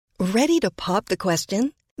Ready to pop the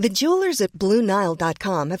question? The jewelers at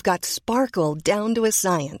BlueNile.com have got sparkle down to a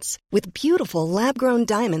science with beautiful lab-grown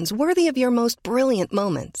diamonds worthy of your most brilliant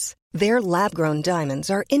moments. Their lab-grown diamonds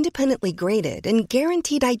are independently graded and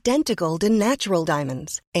guaranteed identical to natural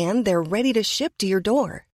diamonds, and they're ready to ship to your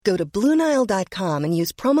door. Go to BlueNile.com and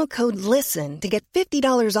use promo code LISTEN to get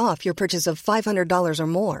 $50 off your purchase of $500 or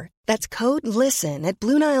more. That's code LISTEN at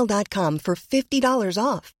BlueNile.com for $50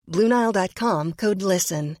 off. BlueNile.com, code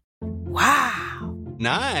LISTEN. Wow.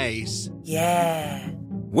 Nice. Yeah.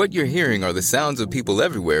 What you're hearing are the sounds of people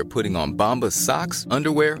everywhere putting on Bombas socks,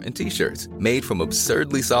 underwear, and T-shirts made from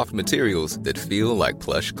absurdly soft materials that feel like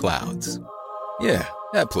plush clouds. Yeah,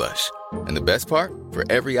 that plush. And the best part? For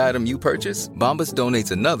every item you purchase, Bombas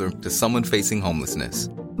donates another to someone facing homelessness.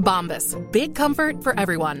 Bombas. Big comfort for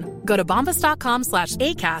everyone. Go to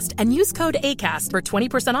bombas.com/ACAST and use code ACAST for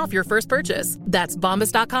 20% off your first purchase. That's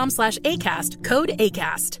bombas.com/ACAST. Code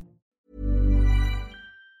ACAST.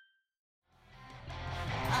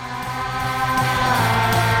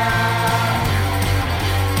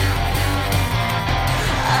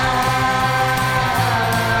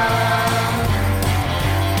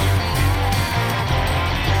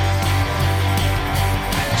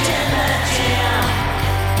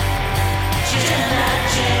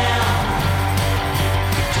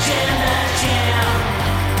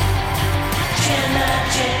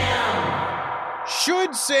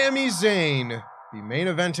 Should Sami Zayn be main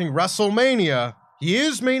eventing WrestleMania? He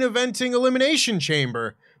is main eventing Elimination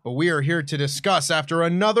Chamber, but we are here to discuss after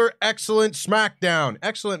another excellent SmackDown.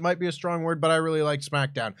 Excellent might be a strong word, but I really like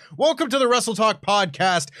SmackDown. Welcome to the Wrestle Talk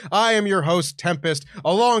Podcast. I am your host, Tempest,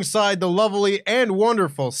 alongside the lovely and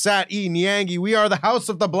wonderful Sat E. Nyangi. We are the House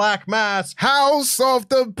of the Black Mask. House of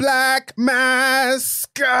the Black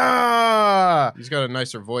Mask. He's got a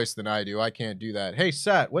nicer voice than I do. I can't do that. Hey,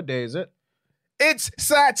 Sat, what day is it? It's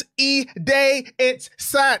Sat E Day. It's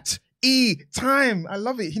Sat E time. I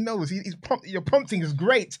love it. He knows. He's your prompting is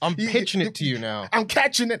great. I'm pitching it to you now. I'm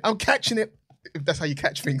catching it. If that's how you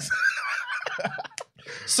catch things.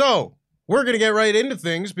 So, we're going to get right into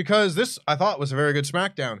things because this, I thought, was a very good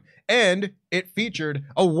SmackDown. And it featured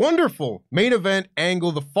a wonderful main event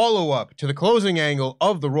angle, the follow-up to the closing angle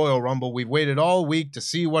of the Royal Rumble. We've waited all week to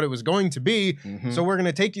see what it was going to be. So we're going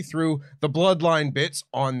to take you through the bloodline bits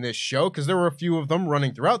on this show because there were a few of them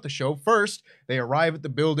running throughout the show. First, they arrive at the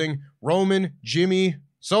building. Roman, Jimmy,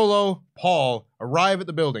 Solo, Paul arrive at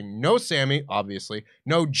the building. No Sami, obviously.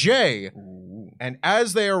 No Jay. And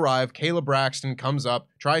as they arrive, Kayla Braxton comes up,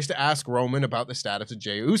 tries to ask Roman about the status of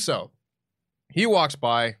Jey Uso. He walks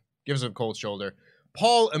by, gives him a cold shoulder.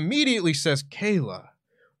 Paul immediately says, Kayla,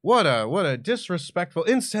 what a disrespectful,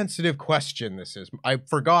 insensitive question this is. I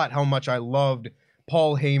forgot how much I loved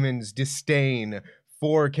Paul Heyman's disdain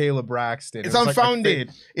for Kayla Braxton. It's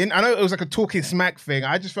unfounded. I know it was like a talking smack thing.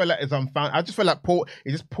 I just felt like it's unfounded. I just felt like Paul,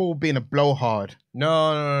 it's just Paul being a blowhard.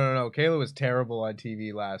 No. Kayla was terrible on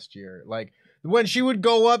TV last year. Like, when she would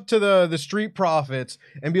go up to the Street Profits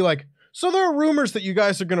and be like, so there are rumors that you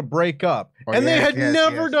guys are going to break up. And they had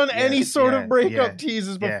never done any sort of breakup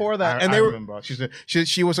teases before that. And I remember.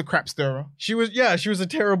 She was a crap stirrer. She was a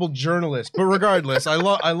terrible journalist. But regardless, I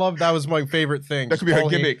love that was my favorite thing. That could be her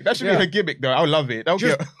gimmick. That should be her gimmick, though. I would love it.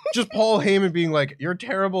 Just Paul Heyman being like, you're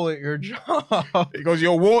terrible at your job. He goes,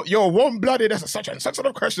 you're warm-blooded. That's such a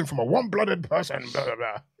sensitive question from a warm-blooded person. Blah, blah,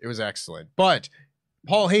 blah. It was excellent. But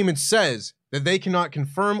Paul Heyman says that they cannot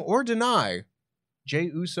confirm or deny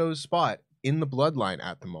Jey Uso's spot in the bloodline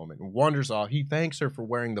at the moment. And wanders off. He thanks her for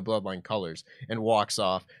wearing the bloodline colors and walks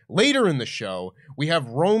off. Later in the show, we have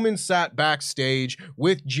Roman sat backstage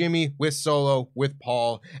with Jimmy, with Solo, with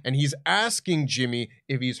Paul, and he's asking Jimmy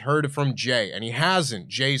if he's heard from Jey, and he hasn't.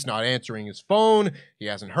 Jay's not answering his phone. He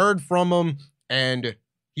hasn't heard from him, and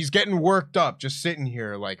he's getting worked up, just sitting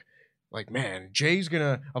here like, man, Jay's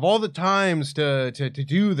gonna, of all the times to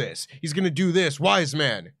do this, he's gonna do this. Wise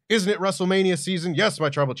man, isn't it WrestleMania season? Yes, my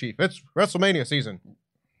tribal chief, it's WrestleMania season.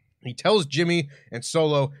 He tells Jimmy and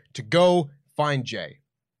Solo to go find Jay.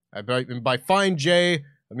 By find Jay,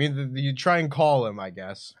 I mean, you try and call him, I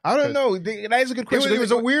guess. I don't know. That is a good question. It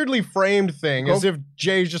was a weirdly framed thing, as if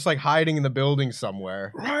Jay's just like hiding in the building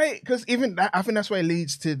somewhere. Right, because even that, I think that's why it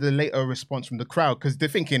leads to the later response from the crowd, because they're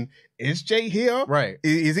thinking, is Jay here? Right.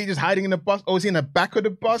 Is he just hiding in the bus? Or is he in the back of the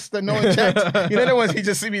bus that no one checked? You know, the ones he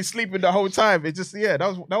just see me sleeping the whole time. It just,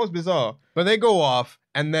 that was bizarre. But they go off,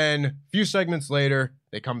 and then a few segments later,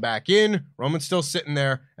 they come back in. Roman's still sitting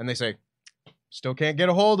there, and they say, still can't get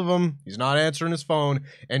a hold of him. He's not answering his phone.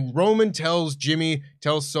 And Roman tells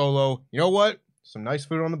Solo, you know what? Some nice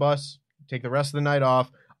food on the bus. Take the rest of the night off.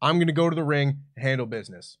 I'm going to go to the ring and handle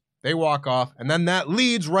business. They walk off, and then that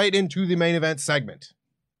leads right into the main event segment.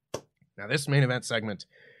 Now, this main event segment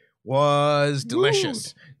was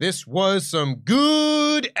delicious. This was some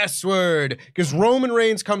good S-word, because Roman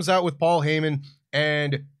Reigns comes out with Paul Heyman,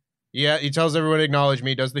 and yeah, he tells everyone to acknowledge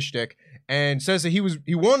me, does the shtick, and says that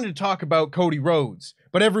he wanted to talk about Cody Rhodes,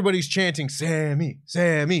 but everybody's chanting, Sammy,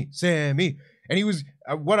 Sammy, Sammy. And he was,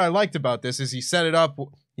 what I liked about this is he set it up,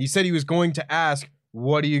 he said he was going to ask,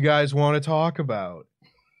 what do you guys want to talk about?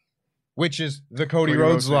 Which is the Cody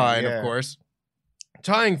Rhodes line, of course.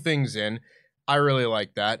 Tying things in, I really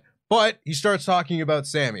like that. But he starts talking about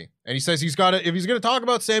Sammy. And he says if he's going to talk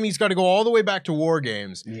about Sammy, he's got to go all the way back to War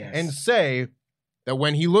Games and say that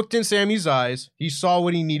when he looked in Sammy's eyes, he saw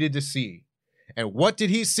what he needed to see. And what did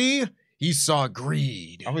he see? He saw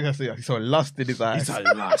greed. I was going to say, he saw lust in his eyes. He saw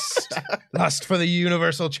lust. Lust for the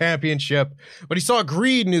Universal Championship. But he saw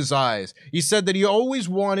greed in his eyes. He said that he always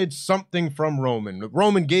wanted something from Roman.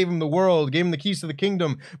 Roman gave him the world, gave him the keys to the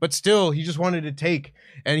kingdom, but still, he just wanted to take.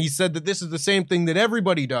 And he said that this is the same thing that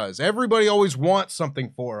everybody does. Everybody always wants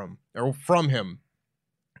something for him, or from him.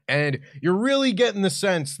 And you're really getting the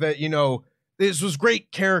sense that, you know, this was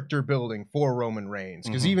great character building for Roman Reigns,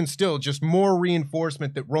 because even still, just more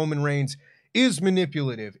reinforcement that Roman Reigns is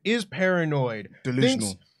manipulative, is paranoid.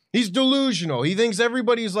 Delusional. He's delusional. He thinks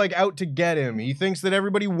everybody's like out to get him. He thinks that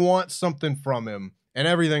everybody wants something from him and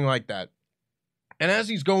everything like that. And as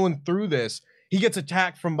he's going through this, he gets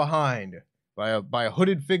attacked from behind by a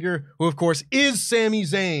hooded figure who, of course, is Sami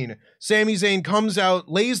Zayn. Sami Zayn comes out,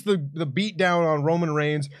 lays the beat down on Roman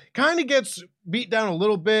Reigns, kind of gets beat down a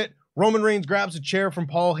little bit. Roman Reigns grabs a chair from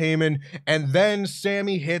Paul Heyman, and then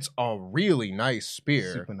Sammy hits a really nice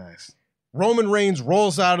spear. Super nice. Roman Reigns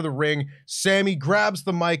rolls out of the ring. Sammy grabs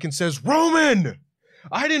the mic and says, Roman,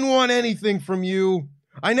 I didn't want anything from you.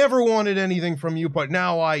 I never wanted anything from you, but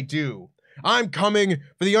now I do. I'm coming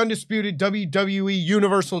for the undisputed WWE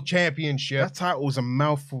Universal Championship. That title was a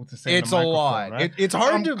mouthful to say. It's a lot. Right? It's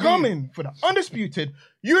hard to coming for the undisputed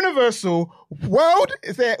Universal World.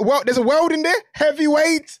 Is there? Well, there's a world in there.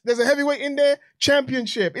 Heavyweight. There's a heavyweight in there.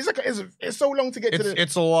 Championship. It's so long to get to the.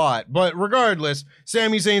 It's a lot, but regardless,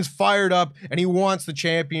 Sami Zayn's fired up and he wants the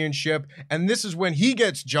championship. And this is when he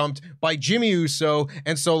gets jumped by Jimmy Uso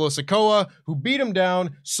and Solo Sikoa, who beat him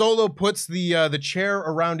down. Solo puts the chair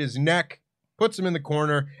around his neck, puts him in the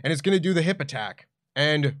corner, and is going to do the hip attack.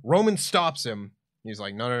 And Roman stops him. He's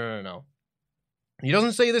like, no. He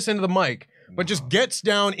doesn't say this into the mic, but just gets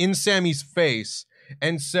down in Sammy's face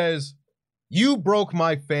and says, you broke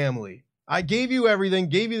my family. I gave you everything,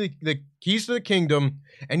 gave you the keys to the kingdom,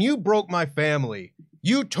 and you broke my family.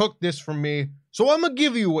 You took this from me, so I'm going to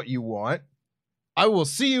give you what you want. I will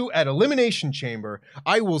see you at Elimination Chamber.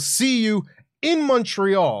 I will see you in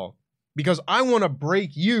Montreal, because I want to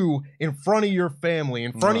break you in front of your family,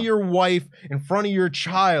 in front of your wife, in front of your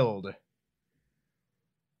child.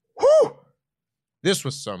 Whew! This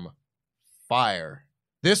was some fire.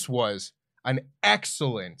 This was an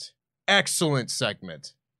excellent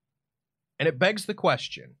segment. And it begs the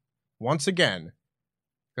question, once again,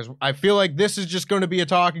 because I feel like this is just going to be a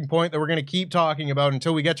talking point that we're going to keep talking about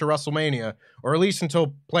until we get to WrestleMania, or at least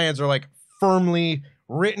until plans are like firmly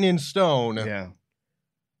written in stone. Yeah.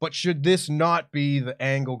 But should this not be the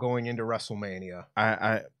angle going into WrestleMania?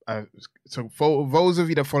 So for those of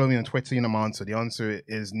you that follow me on Twitter, you know my answer. The answer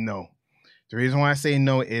is no. The reason why I say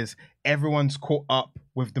no is everyone's caught up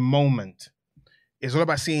with the moment. It's all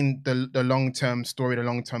about seeing the long-term story, the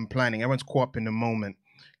long-term planning. Everyone's caught up in the moment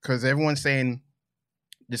because everyone's saying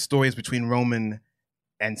the story is between Roman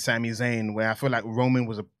and Sami Zayn, where I feel like Roman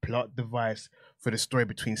was a plot device for the story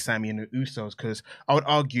between Sami and the Usos, because I would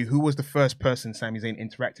argue who was the first person Sami Zayn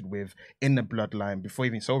interacted with in the bloodline before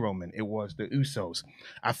even saw Roman? It was the Usos.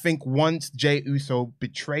 I think once Jey Uso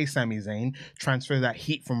betrayed Sami Zayn, transfer that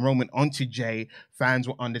heat from Roman onto Jey, fans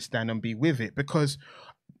will understand and be with it. Because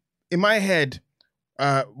in my head,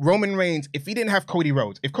 Roman Reigns, if he didn't have Cody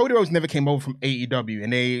Rhodes, if Cody Rhodes never came over from AEW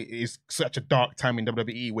and is such a dark time in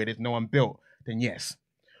WWE where there's no one built, then yes.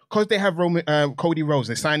 Because they have Cody Rhodes,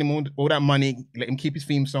 they signed him all that money, let him keep his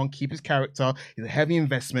theme song, keep his character. It's a heavy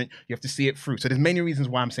investment. You have to see it through. So there's many reasons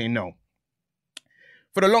why I'm saying no.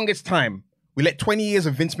 For the longest time, we let 20 years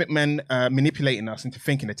of Vince McMahon manipulating us into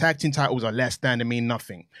thinking the tag team titles are less than, they mean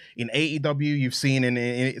nothing. In AEW, you've seen,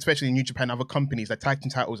 especially in New Japan, other companies, that tag team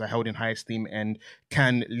titles are held in high esteem and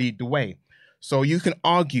can lead the way. So you can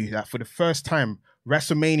argue that for the first time,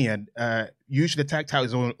 WrestleMania, usually the tag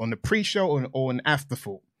titles are on the pre-show or an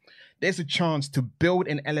afterthought. There's a chance to build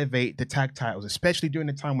and elevate the tag titles, especially during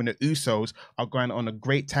the time when the Usos are going on a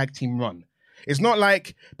great tag team run. It's not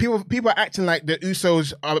like people are acting like the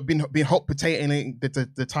Usos are been hot potatoing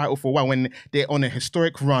the title for a while when they're on a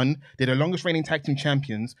historic run. They're the longest reigning tag team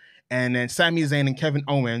champions. And then Sami Zayn and Kevin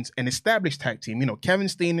Owens, an established tag team. You know, Kevin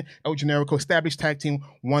Steen, El Generico, established tag team,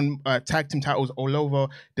 won tag team titles all over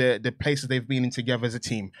the places they've been in together as a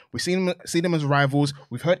team. We've seen them as rivals.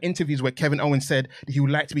 We've heard interviews where Kevin Owens said that he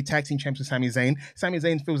would like to be tag team champion with Sami Zayn. Sami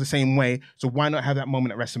Zayn feels the same way, so why not have that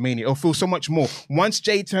moment at WrestleMania? It'll feel so much more. Once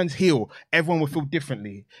Jay turns heel, everyone will feel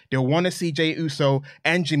differently. They'll want to see Jey Uso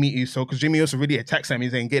and Jimmy Uso, because Jimmy Uso really attacked Sami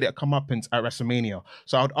Zayn and get it a comeuppance at WrestleMania.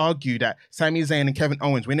 So I would argue that Sami Zayn and Kevin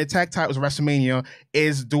Owens win the tag titles at WrestleMania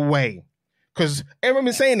is the way. Because everyone's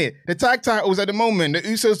been saying it. The tag titles at the moment, the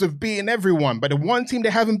Usos have beaten everyone, but the one team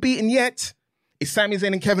they haven't beaten yet is Sami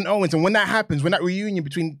Zayn and Kevin Owens. And when that happens, when that reunion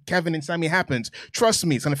between Kevin and Sami happens, trust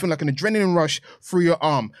me, it's going to feel like an adrenaline rush through your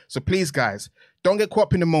arm. So please, guys, don't get caught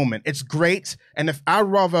up in the moment. It's great. And if I'd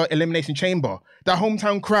rather Elimination Chamber, that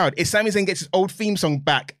hometown crowd, if Sami Zayn gets his old theme song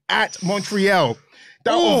back at Montreal,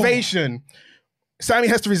 that ovation, Sami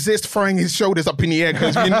has to resist throwing his shoulders up in the air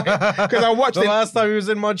because I watched the last time he was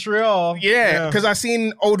in Montreal. Yeah, because I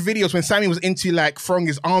seen old videos when Sami was into like throwing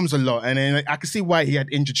his arms a lot, and then I could see why he had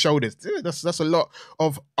injured shoulders. Dude, that's a lot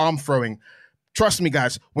of arm throwing. Trust me,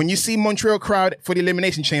 guys, when you see Montreal crowd for the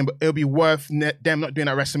Elimination Chamber, it'll be worth them not doing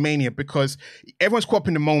that at WrestleMania, because everyone's caught up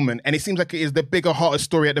in the moment, and it seems like it is the bigger, hotter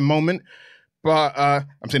story at the moment. But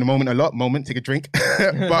I'm saying the moment a lot. Moment, take a drink.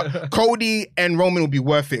 But Cody and Roman will be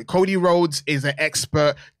worth it. Cody Rhodes is an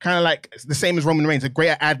expert, kind of like the same as Roman Reigns, a great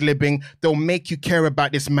at ad-libbing. They'll make you care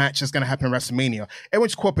about this match that's going to happen at WrestleMania.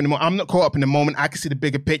 Everyone's caught up in the moment. I'm not caught up in the moment. I can see the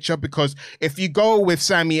bigger picture, because if you go with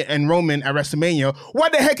Sami and Roman at WrestleMania,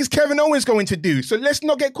 what the heck is Kevin Owens going to do? So let's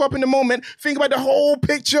not get caught up in the moment. Think about the whole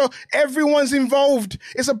picture. Everyone's involved.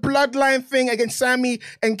 It's a bloodline thing against Sami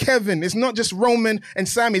and Kevin. It's not just Roman and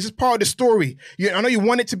Sami. It's just part of the story. I know you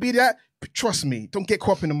want it to be that, but trust me, don't get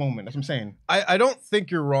caught up in the moment. That's what I'm saying. I don't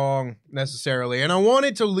think you're wrong necessarily. And I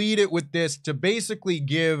wanted to lead it with this to basically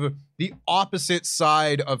give the opposite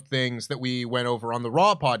side of things that we went over on the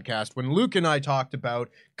Raw podcast when Luke and I talked about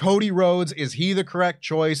Cody Rhodes. Is he the correct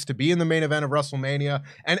choice to be in the main event of WrestleMania?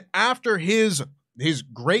 And after his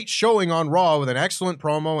great showing on Raw with an excellent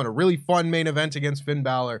promo and a really fun main event against Finn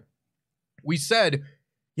Balor, we said,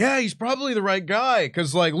 yeah, he's probably the right guy,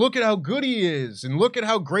 because, like, look at how good he is, and look at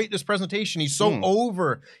how great this presentation. He's so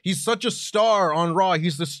over. He's such a star on Raw.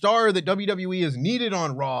 He's the star that WWE has needed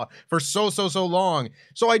on Raw for so long.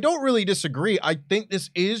 So I don't really disagree. I think this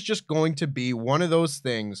is just going to be one of those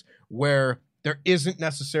things where there isn't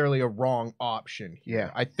necessarily a wrong option here.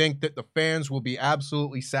 Yeah. I think that the fans will be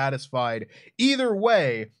absolutely satisfied either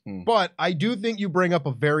way, but I do think you bring up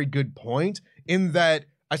a very good point in that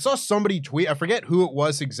I saw somebody tweet, I forget who it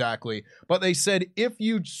was exactly, but they said if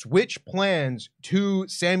you switch plans to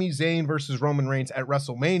Sami Zayn versus Roman Reigns at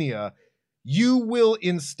WrestleMania, you will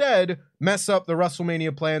instead mess up the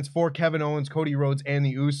WrestleMania plans for Kevin Owens, Cody Rhodes, and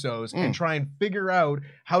the Usos and try and figure out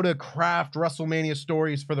how to craft WrestleMania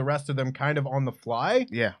stories for the rest of them kind of on the fly.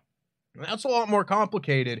 Yeah. That's a lot more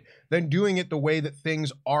complicated than doing it the way that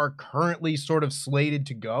things are currently sort of slated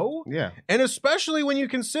to go. Yeah. And especially when you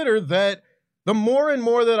consider that the more and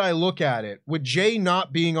more that I look at it, with Jay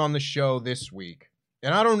not being on the show this week,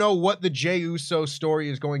 and I don't know what the Jey Uso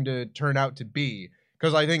story is going to turn out to be,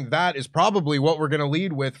 because I think that is probably what we're going to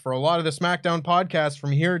lead with for a lot of the SmackDown podcasts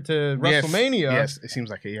from here to WrestleMania. Yes, it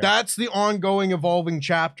seems like it, yeah. That's the ongoing, evolving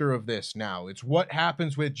chapter of this now. It's what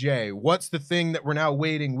happens with Jay. What's the thing that we're now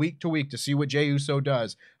waiting week to week to see what Jey Uso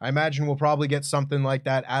does? I imagine we'll probably get something like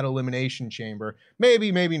that at Elimination Chamber.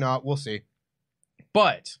 Maybe, maybe not. We'll see.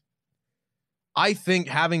 But I think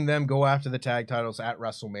having them go after the tag titles at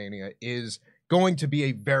WrestleMania is going to be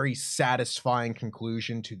a very satisfying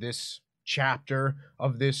conclusion to this chapter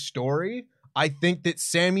of this story. I think that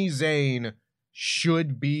Sami Zayn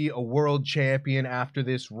should be a world champion after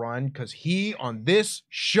this run, because he, on this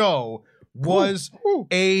show, was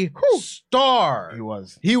a star.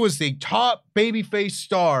 He was the top babyface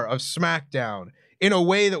star of SmackDown in a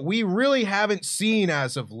way that we really haven't seen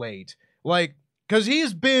as of late. Like, because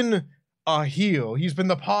he's been a heel. He's been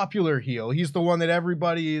the popular heel. He's the one that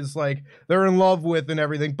everybody is like, they're in love with and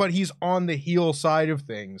everything, but he's on the heel side of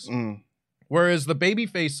things. Whereas the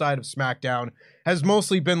babyface side of SmackDown has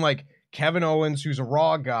mostly been like Kevin Owens, who's a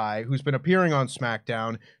Raw guy, who's been appearing on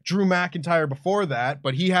SmackDown, Drew McIntyre before that,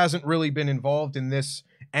 but he hasn't really been involved in this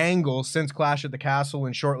angle since Clash at the Castle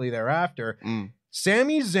and shortly thereafter.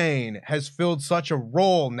 Sami Zayn has filled such a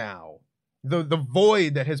role now, the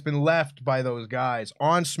void that has been left by those guys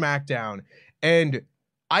on SmackDown. And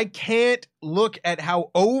I can't look at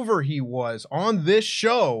how over he was on this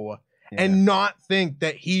show and not think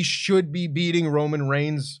that he should be beating Roman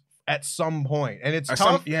Reigns at some point. And it's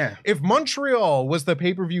tough. If Montreal was the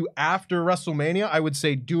pay-per-view after WrestleMania, I would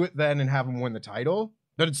say do it then and have him win the title.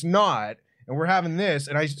 But it's not. And we're having this,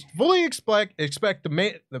 and I fully expect the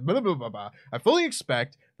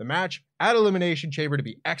match at Elimination Chamber to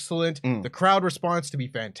be excellent, the crowd response to be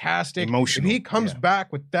fantastic. Emotional. If he comes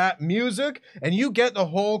back with that music, and you get the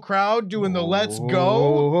whole crowd doing the "Let's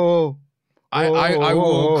Go," I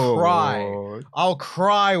will cry. I'll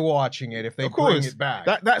cry watching it if they bring it back.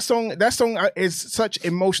 That song is such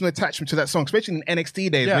emotional attachment to that song, especially in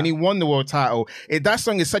NXT days when he won the world title. That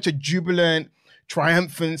song is such a jubilant,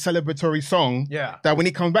 triumphant, celebratory song that when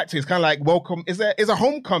he comes back to it, it's kind of like welcome. Is a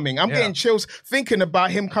homecoming. I'm getting chills thinking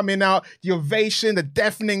about him coming out, the ovation, the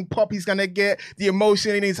deafening pop he's gonna get, the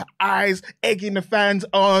emotion in his eyes, egging the fans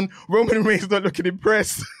on. Roman Reigns not looking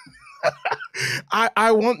impressed.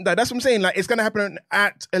 I want that. That's what I'm saying. Like, it's gonna happen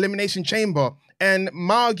at Elimination Chamber. And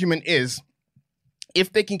my argument is,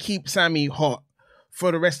 if they can keep Sami hot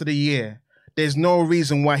for the rest of the year, there's no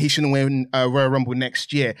reason why he shouldn't win Royal Rumble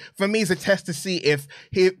next year. For me, it's a test to see if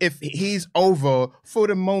he's over for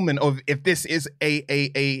the moment of if this is the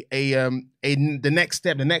next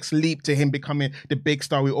step, the next leap to him becoming the big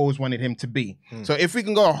star we always wanted him to be. So if we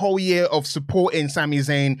can go a whole year of supporting Sami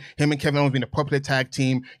Zayn, him and Kevin Owens being a popular tag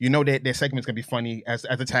team, you know their segment's gonna be funny as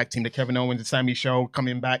a tag team. The Kevin Owens and Sami show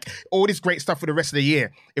coming back, all this great stuff for the rest of the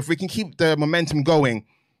year. If we can keep the momentum going,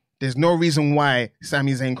 there's no reason why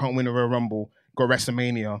Sami Zayn can't win a Royal Rumble, go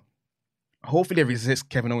WrestleMania. Hopefully they resist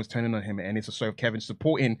Kevin Owens turning on him, and it's a sort of Kevin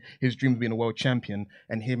supporting his dream of being a world champion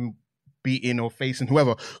and him beating or facing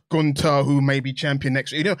whoever, Gunther, who may be champion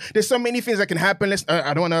next year. You know, there's so many things that can happen.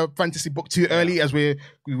 I don't want to fantasy book too early as we're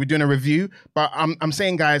doing a review, but I'm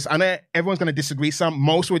saying, guys, I know everyone's going to disagree.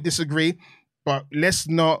 Most would disagree. But let's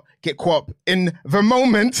not get caught up in the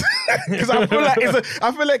moment, because I feel like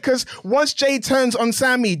because once Jay turns on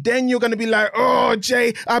Sami, then you're gonna be like, oh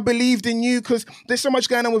Jay, I believed in you, because there's so much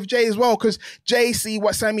going on with Jay as well. Because Jay see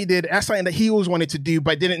what Sami did, that's something that he always wanted to do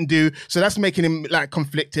but didn't do, so that's making him like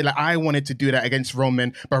conflicted. Like, I wanted to do that against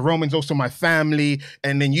Roman, but Roman's also my family,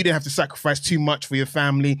 and then you didn't have to sacrifice too much for your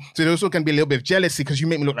family, so there's also gonna be a little bit of jealousy because you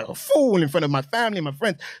make me look like a fool in front of my family and my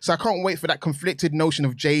friends. So I can't wait for that conflicted notion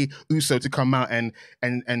of Jay Uso to come out and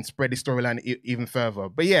spread the storyline even further.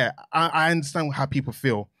 But yeah, I understand how people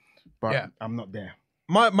feel, but I'm not there.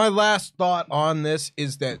 My last thought on this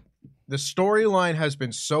is that the storyline has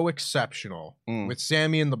been so exceptional with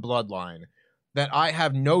Sami and the Bloodline that I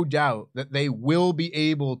have no doubt that they will be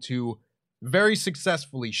able to very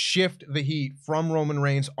successfully shift the heat from Roman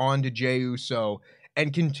Reigns onto Jey Uso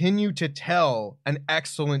and continue to tell an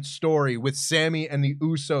excellent story with Sami and the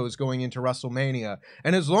Usos going into WrestleMania.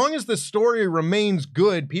 And as long as the story remains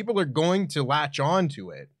good, people are going to latch on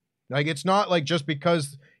to it. Like, it's not like just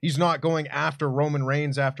because he's not going after Roman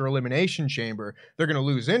Reigns after Elimination Chamber, they're going to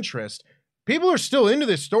lose interest. People are still into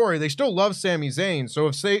this story. They still love Sami Zayn. So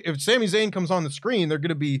if Sami Zayn comes on the screen, they're going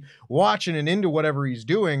to be watching and into whatever he's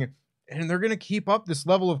doing. And they're going to keep up this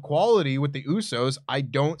level of quality with the Usos. I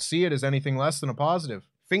don't see it as anything less than a positive.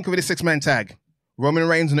 Think of it as a 6-man tag. Roman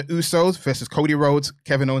Reigns and the Usos versus Cody Rhodes,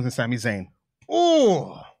 Kevin Owens, and Sami Zayn.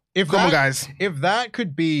 Oh, come on, guys. If that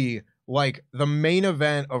could be like the main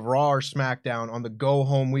event of Raw or SmackDown on the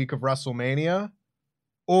go-home week of WrestleMania,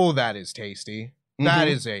 oh, that is tasty. That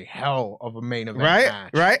is a hell of a main event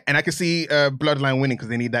match. Right? And I can see Bloodline winning because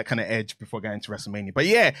they need that kind of edge before getting to WrestleMania. But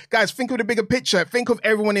yeah, guys, think of the bigger picture. Think of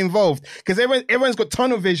everyone involved. Because everyone's got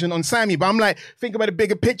tunnel vision on Sami. But I'm like, think about the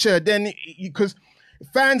bigger picture. Then, because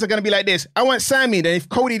fans are going to be like this. I want Sami. Then if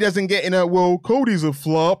Cody doesn't get in well, Cody's a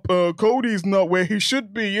flop. Cody's not where he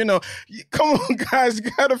should be. You know, come on, guys. You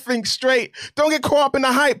got to think straight. Don't get caught up in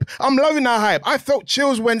the hype. I'm loving that hype. I felt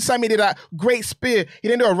chills when Sami did that great spear. He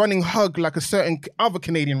didn't do a running hug like a certain other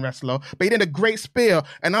Canadian wrestler, but he did a great spear.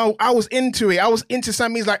 And I was into it. I was into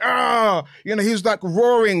Sami. He's like, you know, he was like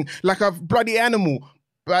roaring like a bloody animal.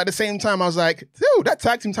 But at the same time, I was like, dude, that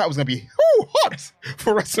tag team title was going to be hot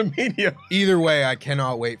for WrestleMania. Either way, I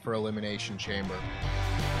cannot wait for Elimination Chamber.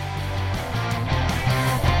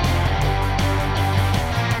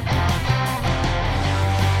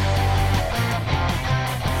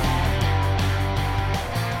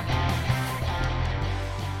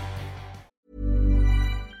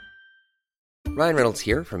 Ryan Reynolds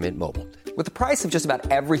here from Mint Mobile. With the price of just about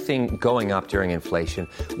everything going up during inflation,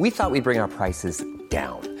 we thought we'd bring our prices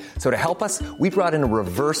down. So to help us, we brought in a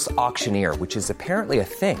reverse auctioneer, which is apparently a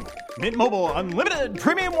thing. Mint Mobile Unlimited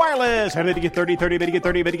Premium Wireless. How to get 30, 30, bit to get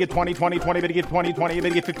 30, bit to get 20, 20, 20, bit to get 20, 20, bit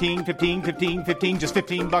to get 15, 15, 15, 15, just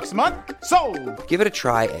 $15 a month? Sold! Give it a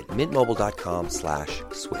try at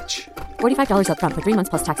mintmobile.com/switch. $45 up front for 3 months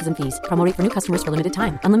plus taxes and fees. Promo rate for new customers for limited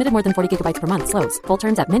time. Unlimited more than 40 gigabytes per month. Slows full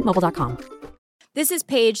terms at mintmobile.com. This is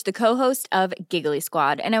Paige, the co-host of Giggly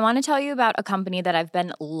Squad, and I want to tell you about a company that I've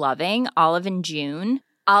been loving, Olive & June.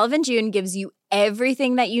 Olive & June gives you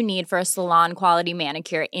everything that you need for a salon-quality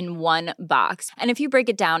manicure in one box. And if you break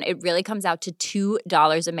it down, it really comes out to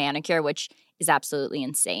 $2 a manicure, which is absolutely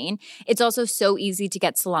insane. It's also so easy to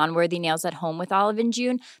get salon-worthy nails at home with Olive &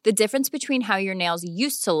 June. The difference between how your nails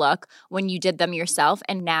used to look when you did them yourself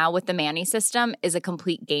and now with the Mani system is a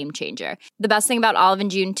complete game changer. The best thing about Olive &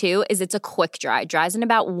 June, too, is it's a quick dry. Dries in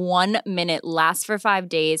about 1 minute, lasts for 5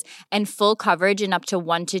 days, and full coverage in up to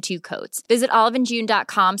 1 to 2 coats. Visit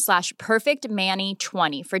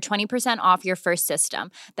oliveandjune.com/perfectmani20 for 20% off your first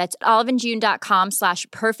system. That's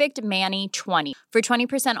oliveandjune.com/perfectmani20 for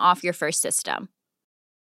 20% off your first system.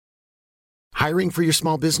 Hiring for your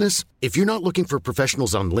small business? If you're not looking for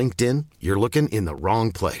professionals on LinkedIn, you're looking in the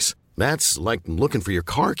wrong place. That's like looking for your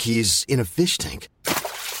car keys in a fish tank.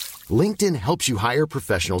 LinkedIn helps you hire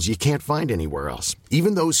professionals you can't find anywhere else,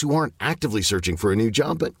 even those who aren't actively searching for a new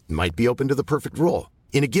job but might be open to the perfect role.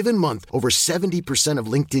 In a given month, over 70% of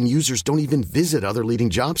LinkedIn users don't even visit other leading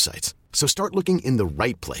job sites. So start looking in the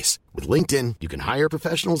right place. With LinkedIn, you can hire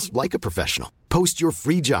professionals like a professional. Post your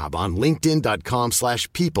free job on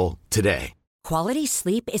linkedin.com/people today. Quality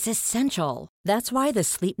sleep is essential. That's why the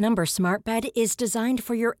Sleep Number Smart Bed is designed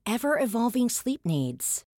for your ever-evolving sleep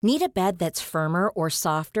needs. Need a bed that's firmer or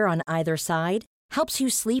softer on either side? Helps you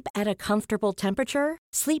sleep at a comfortable temperature?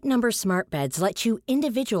 Sleep Number Smart Beds let you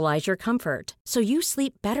individualize your comfort, so you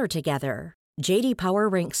sleep better together. J.D. Power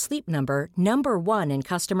ranks Sleep Number number 1 in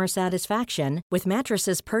customer satisfaction with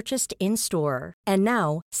mattresses purchased in-store. And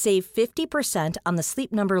now, save 50% on the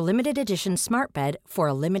Sleep Number Limited Edition Smart Bed for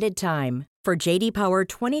a limited time. For J.D. Power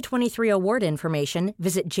 2023 award information,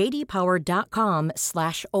 visit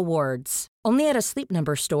jdpower.com/awards. Only at a Sleep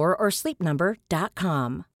Number store or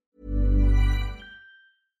sleepnumber.com.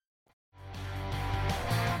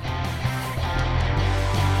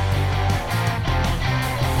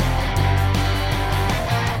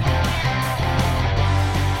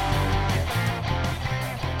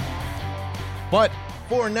 But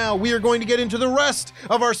for now, we are going to get into the rest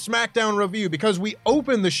of our SmackDown review because we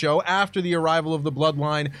opened the show after the arrival of the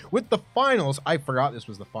Bloodline with the finals. I forgot this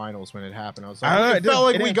was the finals when it happened. I was like, it felt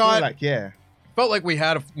like we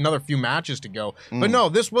had another few matches to go. But no,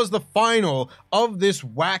 this was the final of this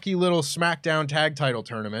wacky little SmackDown tag title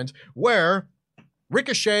tournament where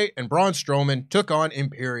Ricochet and Braun Strowman took on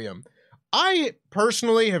Imperium. I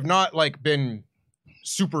personally have not been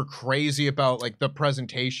super crazy about the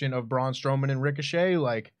presentation of Braun Strowman and Ricochet.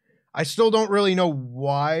 I still don't really know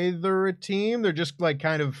why they're a team. They're just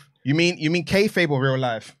kind of. You mean kayfabe or real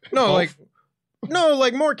life? No, more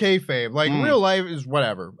kayfabe. Real life is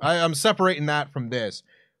whatever. I'm separating that from this,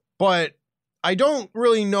 but I don't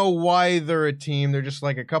really know why they're a team. They're just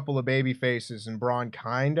a couple of baby faces, and Braun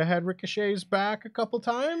kind of had Ricochet's back a couple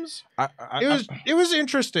times. It was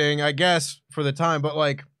interesting, I guess, for the time, but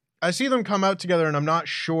I see them come out together, and I'm not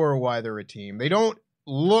sure why they're a team. They don't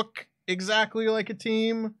look exactly like a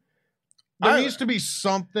team. There needs to be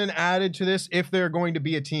something added to this if they're going to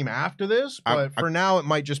be a team after this. But for now, it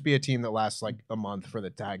might just be a team that lasts a month for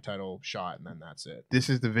the tag title shot, and then that's it.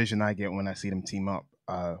 This is the vision I get when I see them team up.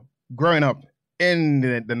 Growing up in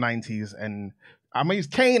the 90s, and I'm going to use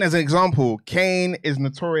Kane as an example. Kane is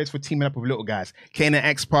notorious for teaming up with little guys. Kane and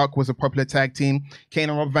X-Pac was a popular tag team. Kane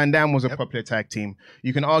and Rob Van Dam was a popular tag team.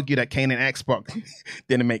 You can argue that Kane and X-Pac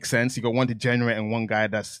didn't make sense. You got one degenerate and one guy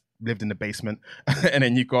that's lived in the basement. And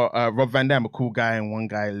then you got Rob Van Dam, a cool guy, and one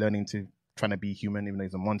guy learning to trying to be human, even though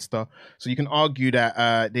he's a monster. So you can argue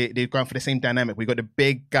that they're going for the same dynamic. We got the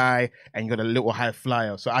big guy and you got a little high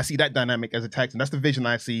flyer. So I see that dynamic as a tag team. That's the vision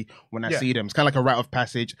I see when I see them. It's kind of like a rite of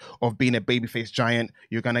passage of being a babyface giant.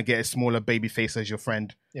 You're going to get a smaller babyface as your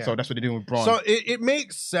friend. Yeah. So that's what they're doing with Braun. So it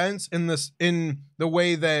makes sense in the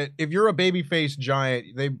way that if you're a babyface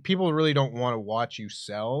giant, people really don't want to watch you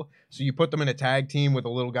sell. So you put them in a tag team with a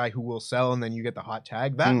little guy who will sell, and then you get the hot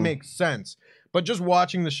tag. That makes sense. But just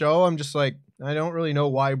watching the show, I'm just I don't really know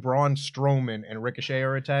why Braun Strowman and Ricochet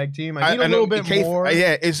are a tag team. I need a little bit more.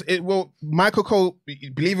 Well, Michael Cole,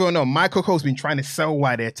 believe it or not, Michael Cole's been trying to sell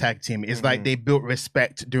why they're a tag team. It's like they built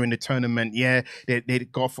respect during the tournament. Yeah, they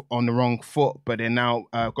got on the wrong foot, but they now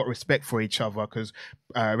got respect for each other because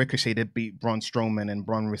Ricochet did beat Braun Strowman and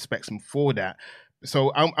Braun respects him for that.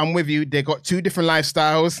 So I'm with you. They got two different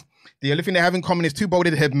lifestyles. The only thing they have in common is two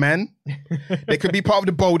balded head men. They could be part of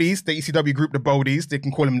the Boldies, the ECW group, the Boldies. They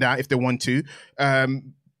can call them that if they want to.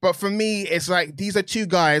 But for me, it's like these are two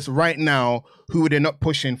guys right now who they're not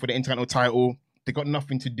pushing for the Intercontinental title. They got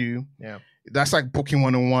nothing to do. Yeah. That's like booking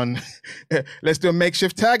 101. Let's do a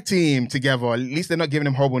makeshift tag team together. At least they're not giving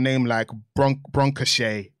them a horrible name like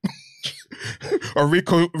Broncochet or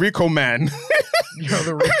Rico Man.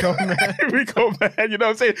 The Rico Man. Rico Man, you know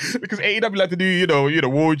what I'm saying? Because AEW like to do, you know,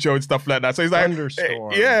 award show and stuff like that. So it's like,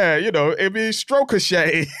 Thunderstorm. Yeah, it'd be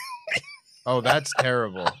Strokochet. Oh, that's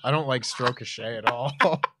terrible. I don't like Strokochet at all.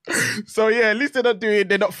 So yeah, at least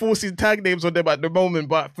they're not forcing tag names on them at the moment.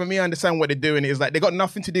 But for me, I understand what they're doing. It's like they got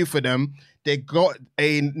nothing to do for them. They got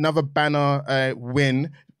another banner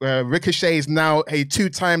win. Ricochet is now a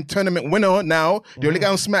 2-time tournament winner now. The only guy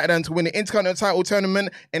on SmackDown to win the Intercontinental title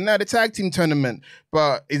tournament and now the tag team tournament.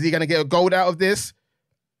 But is he going to get a gold out of this?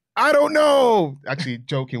 I don't know. Actually,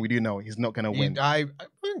 joking, we do know he's not going to win. I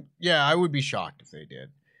would be shocked if they did.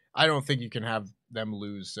 I don't think you can have them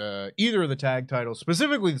lose either of the tag titles,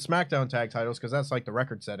 specifically the SmackDown tag titles, because that's like the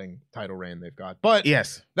record-setting title reign they've got. But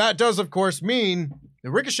yes, that does, of course, mean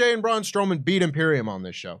that Ricochet and Braun Strowman beat Imperium on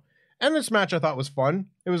this show. And this match I thought was fun.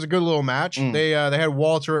 It was a good little match. They had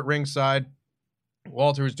Walter at ringside.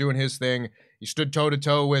 Walter was doing his thing. He stood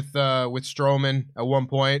toe-to-toe with Strowman at one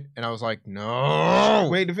point, and I was like, no.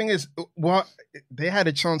 Wait, the thing is, they had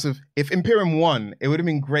a chance of, if Imperium won, it would have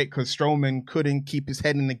been great because Strowman couldn't keep his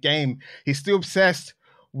head in the game. He's still obsessed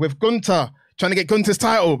with Gunther, trying to get Gunther's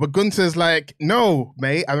title, but Gunther's like, no,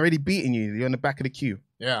 mate, I'm already beating you. You're on the back of the queue.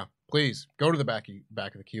 Yeah, please, go to the back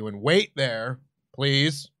of the queue and wait there,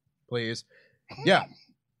 please. Yeah.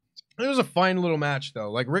 It was a fine little match,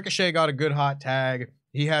 though. Like, Ricochet got a good hot tag.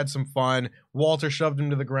 He had some fun. Walter shoved him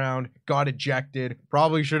to the ground, got ejected.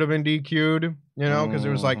 Probably should have been DQ'd, because it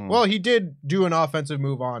was like, well, he did do an offensive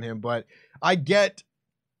move on him, but I get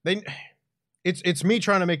it's me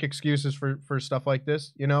trying to make excuses for stuff like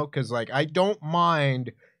this, because like I don't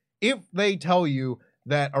mind if they tell you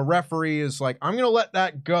that a referee is like, I'm going to let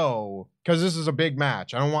that go because this is a big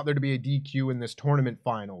match. I don't want there to be a DQ in this tournament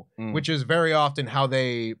final, which is very often how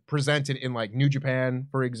they present it in like New Japan,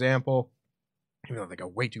 for example. Even though they go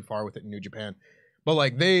way too far with it in New Japan. But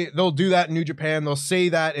like they'll do that in New Japan. They'll say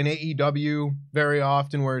that in AEW very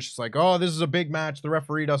often where it's just like, oh, this is a big match. The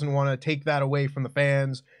referee doesn't want to take that away from the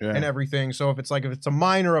fans and everything. So if it's a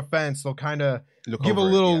minor offense, they'll kind of give a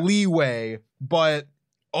little leeway, but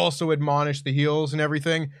also admonish the heels and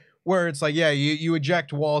everything. Where it's like, you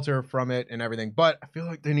eject Walter from it and everything. But I feel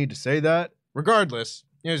like they need to say that. Regardless,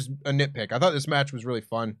 here's a nitpick. I thought this match was really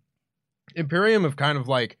fun. Imperium have kind of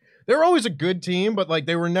like, they're always a good team, but like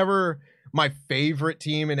they were never my favorite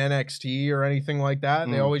team in NXT or anything like that.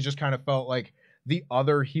 They always just kind of felt like the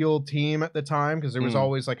other heel team at the time because there was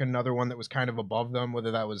always like another one that was kind of above them,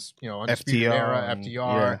 whether that was, Undisputed Era,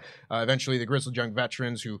 FTR, eventually the Grizzled Young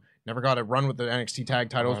Veterans who never got a run with the NXT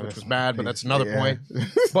tag titles, which was bad, but that's another point.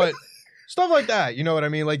 But stuff like that, you know what I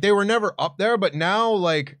mean? Like they were never up there, but now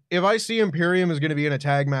like if I see Imperium is going to be in a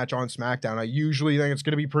tag match on SmackDown, I usually think it's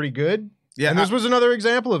going to be pretty good. Yeah, and this was another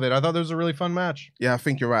example of it. I thought this was a really fun match. Yeah, I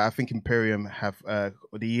think you're right. I think Imperium have, the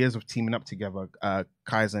years of teaming up together,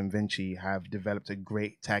 Kaiser and Vinci have developed a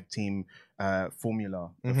great tag team formula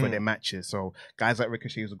for their matches. So guys like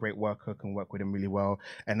Ricochet, who's a great worker, can work with him really well.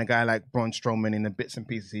 And a guy like Braun Strowman, in the bits and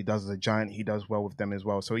pieces he does as a giant, he does well with them as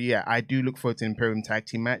well. So yeah, I do look forward to Imperium tag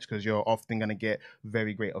team match because you're often going to get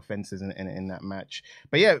very great offenses in that match.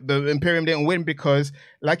 But yeah, the Imperium didn't win because,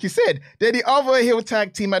 like you said, they're the other heel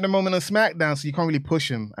tag team at the moment on SmackDown, so you can't really push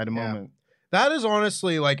them at the moment. That is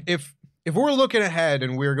honestly like, if we're looking ahead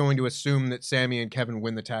and we're going to assume that Sami and Kevin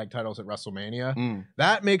win the tag titles at WrestleMania,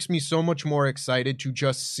 that makes me so much more excited to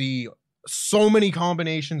just see so many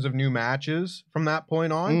combinations of new matches from that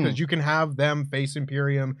point on, because you can have them face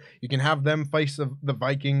Imperium, you can have them face the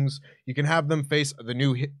Vikings, you can have them face the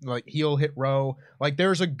new heel Hit Row. Like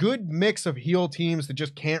there's a good mix of heel teams that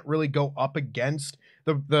just can't really go up against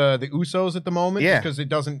the Usos at the moment because it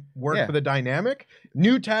doesn't work for the dynamic.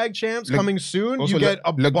 New tag champs coming soon. Also, you get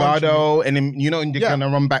a Legado, and then they're gonna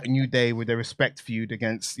run back New Day with their Respect feud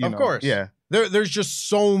against. Of course, There's just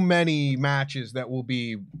so many matches that will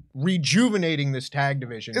be rejuvenating this tag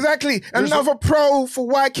division. Exactly. Another pro for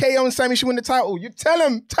why KO and Sami should win the title. You tell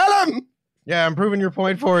him. Yeah, I'm proving your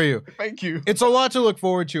point for you. Thank you. It's a lot to look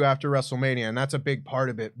forward to after WrestleMania, and that's a big part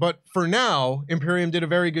of it. But for now, Imperium did a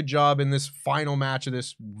very good job in this final match of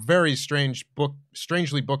this very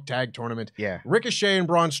strangely booked tag tournament. Yeah. Ricochet and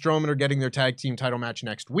Braun Strowman are getting their tag team title match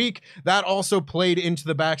next week. That also played into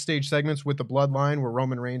the backstage segments with the Bloodline, where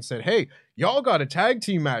Roman Reigns said, hey, y'all got a tag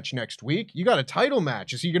team match next week. You got a title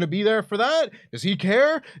match. Is he going to be there for that? Does he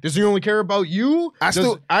care? Does he only care about you? Does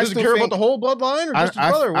he care about the whole bloodline or just his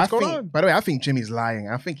brother? What's going on? By the way, I think Jimmy's lying.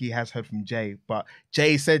 I think he has heard from Jay, but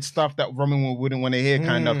Jay said stuff that Roman wouldn't want to hear,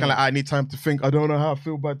 kind of like, I need time to think. I don't know how I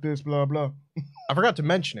feel about this, blah, blah. I forgot to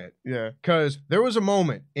mention it. Yeah. Because there was a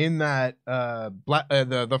moment in that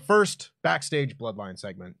the first backstage bloodline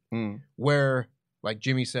segment where like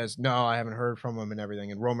Jimmy says, no, I haven't heard from him and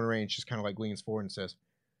everything. And Roman Reigns just kind of like leans forward and says,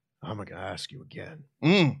 I'm going to ask you again.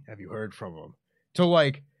 Have you heard from him? To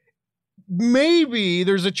like, maybe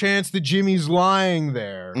there's a chance that Jimmy's lying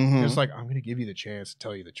there. It's like, I'm going to give you the chance to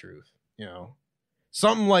tell you the truth. You know,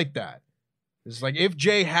 something like that. It's like if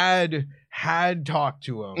Jay had talked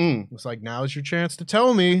to him, it's like, now is your chance to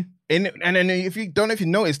tell me. And then if you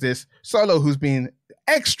notice this, Solo, who's been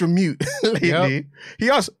extra mute lately, he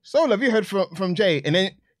asked, Solo, have you heard from Jay? And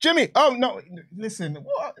then Jimmy, oh no, listen,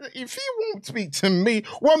 what, if he won't speak to me,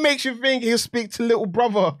 what makes you think he'll speak to little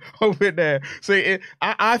brother over there? So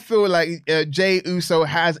I feel like Jay Uso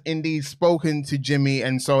has indeed spoken to Jimmy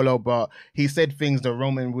and Solo, but he said things that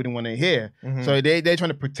Roman wouldn't want to hear. So they're trying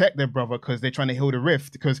to protect their brother because they're trying to heal the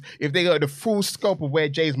rift. Because if they got the full scope of where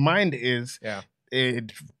Jay's mind is,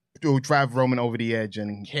 it will drive Roman over the edge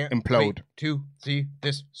and implode. Wait to see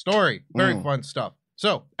this story. Very fun stuff.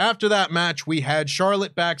 So after that match, we had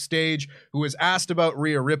Charlotte backstage, who was asked about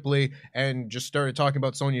Rhea Ripley and just started talking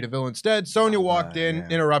about Sonya Deville instead. Sonya walked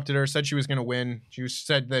in, interrupted her, said she was going to win. She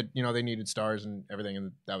said that, you know, they needed stars and everything,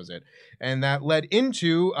 and that was it. And that led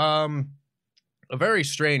into a very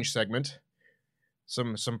strange segment,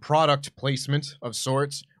 some product placement of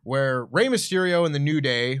sorts, where Rey Mysterio and the New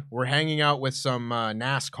Day were hanging out with some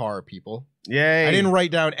NASCAR people. Yay. I didn't write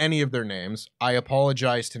down any of their names. I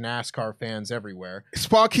apologize to NASCAR fans everywhere.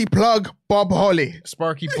 Sparky Plug, Bob Holly.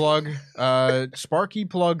 Sparky Plug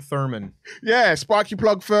Thurman. Yeah, Sparky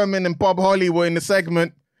Plug Thurman and Bob Holly were in the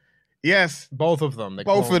segment. Yes. Both of them.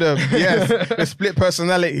 Both of them, yes. The split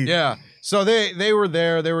personality. Yeah. So they were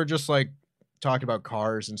there. They were just like talking about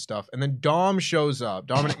cars and stuff. And then Dominic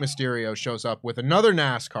Mysterio shows up with another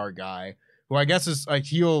NASCAR guy, who I guess is a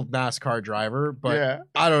heel NASCAR driver, but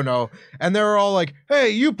I don't know. And they were all like, hey,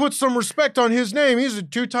 you put some respect on his name. He's a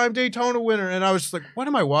 2-time Daytona winner. And I was just like, what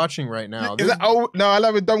am I watching right now? No, I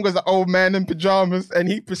love it. Dom goes the old man in pajamas, and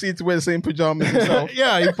he proceeds to wear the same pajamas himself.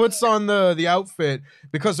 Yeah, he puts on the outfit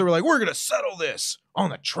because they were like, we're going to settle this on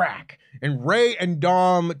the track. And Ray and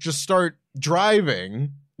Dom just start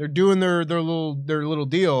driving. They're doing their little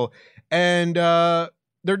deal. And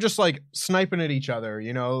they're just like sniping at each other,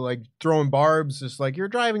 you know, like throwing barbs. Just like, your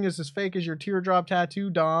driving is as fake as your teardrop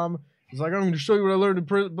tattoo, Dom. He's like, I'm going to show you what I learned in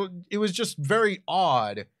prison. But it was just very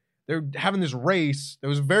odd. They're having this race. There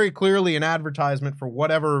was very clearly an advertisement for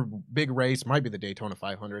whatever big race. Might be the Daytona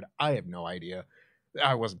 500. I have no idea.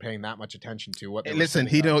 I wasn't paying that much attention to what. Listen,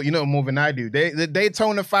 you know more than I do. The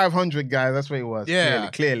Daytona 500 guys, that's what it was. Yeah,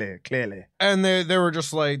 clearly. And they were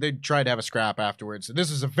just like, they tried to have a scrap afterwards. This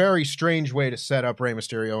is a very strange way to set up Rey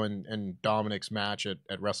Mysterio and Dominic's match at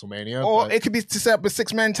WrestleMania. Or it could be to set up a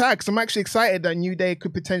 6-man tag. Because I'm actually excited that New Day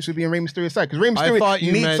could potentially be in Rey Mysterio's side. Because Rey Mysterio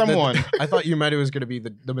needs someone. I thought you meant it was going to be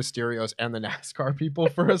the Mysterios and the NASCAR people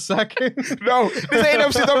for a second. No, this ain't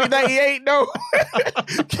WCW 98. No,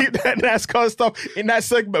 keep that NASCAR stuff in that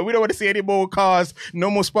segment. We don't want to see any more cars,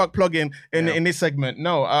 no more spark plugging in this segment.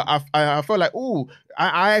 No, I felt like,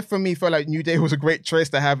 I for me felt like New Day was a great choice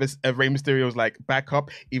to have as Rey Mysterio's like backup,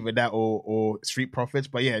 either that or Street Profits.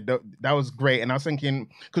 But yeah, that was great. And I was thinking,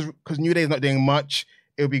 because New Day is not doing much,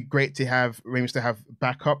 it would be great to have Rey Mysterio have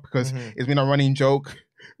backup, because it's been a running joke.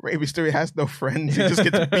 Rey Mysterio has no friends. He just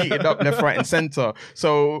gets beaten up left, right, and center.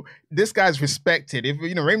 So this guy's respected. If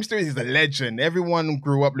Rey Mysterio is a legend. Everyone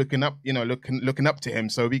grew up looking up to him.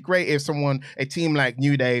 So it'd be great if a team like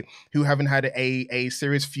New Day, who haven't had a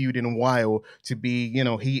serious feud in a while, to be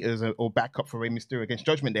heaters or backup for Rey Mysterio against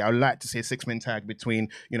Judgment Day. I'd like to see a 6-man tag between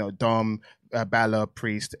Dom, Balor,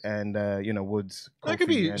 Priest, and Woods. That could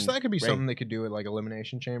be something they could do at like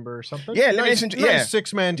Elimination Chamber or something. Yeah, Elimination. Nice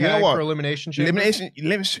 6-man tag for Elimination Chamber.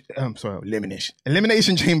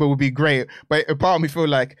 Elimination Chamber would be great, but a part of me feel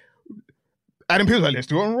like Adam Pearce like, let's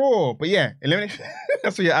do it on Raw. But yeah, Elimination.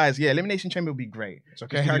 That's for your eyes. Yeah, Elimination Chamber would be great. It's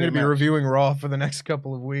okay. I'm going to be reviewing Raw for the next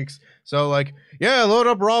couple of weeks. So load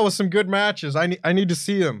up Raw with some good matches. I need to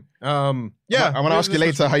see them. I'm going to ask you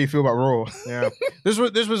later how you feel about Raw. Yeah, this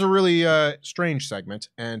was a really strange segment,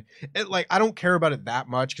 and I don't care about it that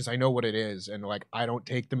much because I know what it is, and I don't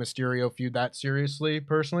take the Mysterio feud that seriously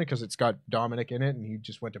personally because it's got Dominic in it, and he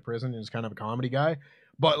just went to prison and is kind of a comedy guy.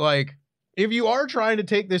 But if you are trying to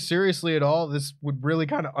take this seriously at all, this would really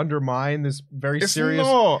kind of undermine this this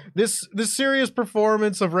serious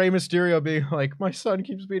performance of Rey Mysterio being like, my son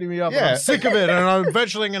keeps beating me up. And I'm sick of it, and I'm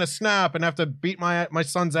eventually going to snap and have to beat my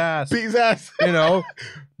son's ass. Beat his ass. You know?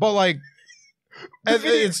 But like,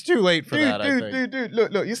 it's too late for that, I think. Dude,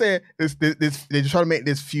 look, you say this, they're trying to make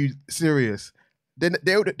this feud serious. Then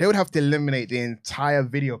they would have to eliminate the entire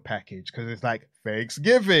video package because it's like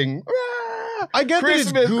Thanksgiving. I get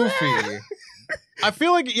Christmas. that it's goofy. I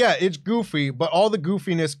feel like, yeah, it's goofy, but all the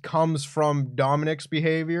goofiness comes from Dominic's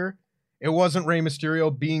behavior. It wasn't Rey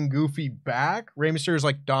Mysterio being goofy back. Rey Mysterio's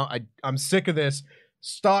like, Dom, I'm sick of this.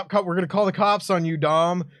 Stop, we're going to call the cops on you,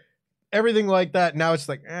 Dom. Everything like that. Now it's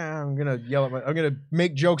like, I'm going to yell at I'm going to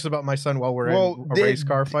make jokes about my son while we're in a race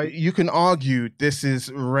car fight. You can argue this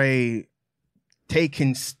is Rey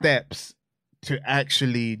taking steps to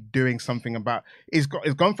actually doing something about it's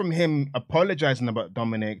gone from him apologizing about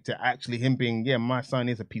Dominic to actually him being, my son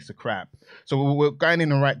is a piece of crap. So we're going in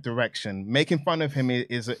the right direction. Making fun of him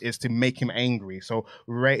is to make him angry. So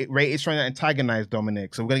Rey is trying to antagonize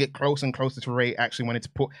Dominic. So we're gonna get closer and closer to Rey actually wanting to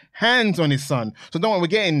put hands on his son. So don't worry, we're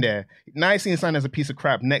getting there. Now he's seeing his son as a piece of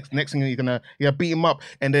crap. Next thing you're gonna beat him up,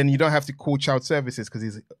 and then you don't have to call child services because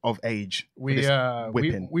he's of age.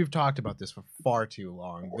 We've talked about this for far too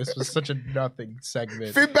long. This was such a nothing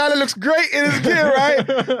segment. Finn Balor looks great in his gear, right?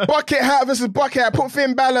 Bucket hat versus bucket hat. Put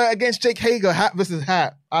Finn Balor against Jake Hager. Hat versus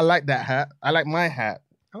hat. I like that hat. I like my hat.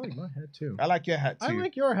 I like my hat too. I like your hat too. I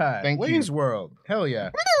like your hat. Thank Wayne's you. World. Hell yeah.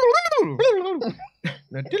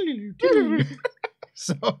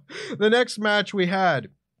 So the next match we had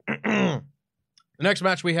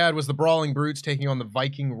was the Brawling Brutes taking on the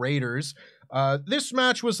Viking Raiders. This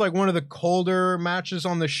match was like one of the colder matches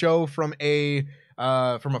on the show from a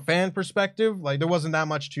fan perspective. Like there wasn't that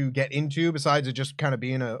much to get into besides it just kind of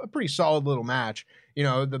being a pretty solid little match. You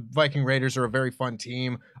know, the Viking Raiders are a very fun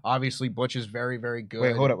team. Obviously, Butch is very, very good.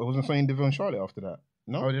 Wait, hold up. It wasn't Sonya Deville and Charlotte after that?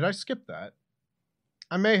 No? Oh, did I skip that?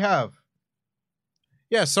 I may have.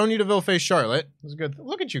 Yeah, Sonya Deville faced Charlotte. It was good.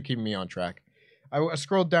 Look at you keeping me on track. I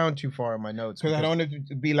scrolled down too far in my notes. Because I don't want it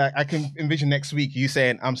to be like, I can envision next week you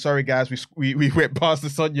saying, I'm sorry guys, we went past the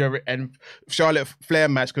Sonya and Charlotte Flair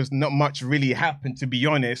match because not much really happened, to be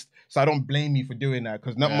honest. So I don't blame you for doing that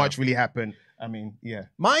because not much really happened. I mean, yeah.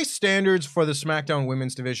 My standards for the SmackDown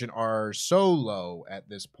Women's Division are so low at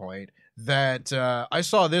this point that I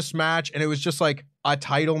saw this match and it was just like a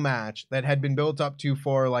title match that had been built up to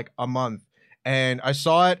for like a month. And I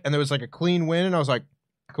saw it and there was like a clean win and I was like,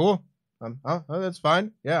 cool. Oh, that's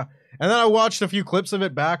fine. Yeah. And then I watched a few clips of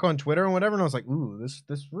it back on Twitter and whatever, and I was like, ooh, this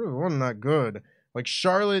really wasn't that good. Like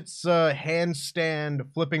Charlotte's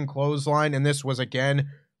handstand flipping clothesline, and this was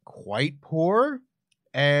again quite poor.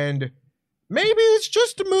 And maybe it's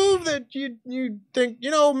just a move that you think,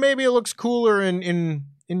 maybe it looks cooler in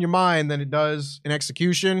your mind than it does in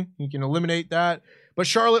execution. You can eliminate that. But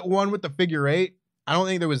Charlotte won with the figure eight. I don't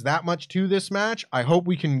think there was that much to this match. I hope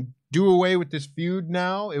we can do away with this feud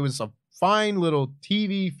now. It was a fine little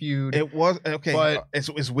TV feud. It was okay, but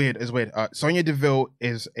it's weird. It's weird. Sonya Deville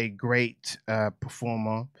is a great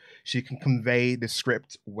performer. She can convey the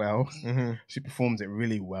script well. Mm-hmm. She performs it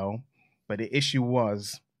really well. But the issue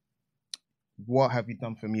was, what have you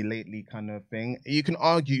done for me lately? Kind of thing. You can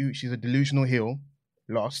argue she's a delusional heel,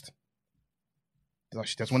 lost.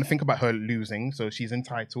 She doesn't want to think about her losing, so she's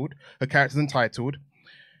entitled. Her character's entitled.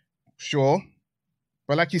 Sure,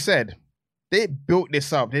 but like you said, they built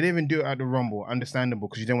this up. They didn't even do it at the Rumble. Understandable,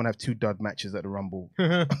 because you don't want to have two dud matches at the Rumble.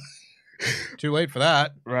 Too late for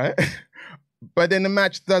that. Right? But then the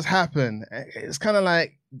match does happen. It's kind of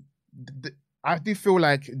like, I do feel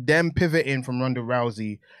like them pivoting from Ronda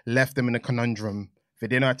Rousey left them in a conundrum. They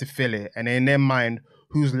didn't know how to fill it. And in their mind,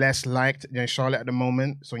 who's less liked than Charlotte at the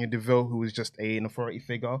moment? Sonya Deville, who is just an authority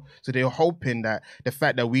figure. So they're hoping that the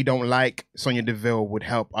fact that we don't like Sonya Deville would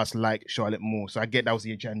help us like Charlotte more. So I get that was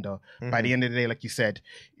the agenda. Mm-hmm. By the end of the day, like you said,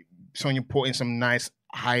 Sonya put in some nice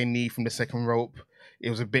high knee from the second rope. It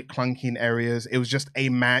was a bit clunky in areas. It was just a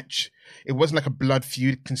match. It wasn't like a blood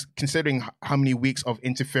feud, considering how many weeks of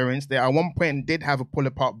interference. They at one point did have a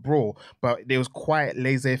pull-apart brawl, but it was quite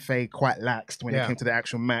laissez-faire, quite laxed when it came to the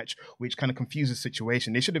actual match, which kind of confused the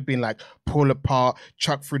situation. They should have been like pull apart,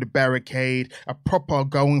 chuck through the barricade, a proper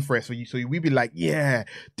going for it. So we'd be like, yeah,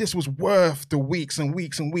 this was worth the weeks and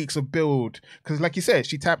weeks and weeks of build. Because like you said,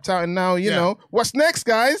 she tapped out and now, you know, what's next,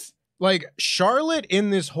 guys? Like, Charlotte in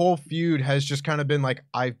this whole feud has just kind of been like,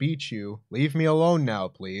 I beat you. Leave me alone now,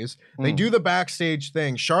 please. They do the backstage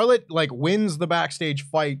thing. Charlotte, like, wins the backstage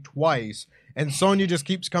fight twice, and Sonya just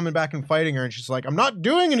keeps coming back and fighting her, and she's like, I'm not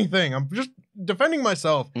doing anything. I'm just defending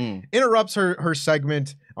myself. Interrupts her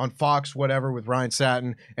segment. on Fox, whatever, with Ryan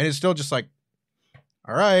Satin, and it's still just like,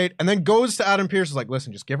 all right. And then goes to Adam Pearce, is like,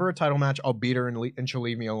 listen, just give her a title match. I'll beat her and she'll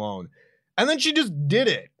leave me alone. And then she just did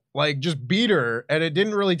it. Like, just beat her, and it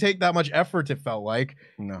didn't really take that much effort, it felt like.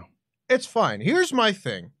 No. It's fine. Here's my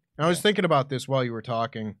thing. I was thinking about this while you were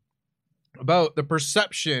talking about the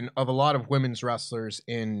perception of a lot of women's wrestlers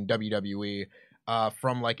in WWE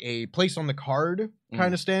from like a place on the card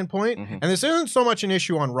kind of standpoint. And this isn't so much an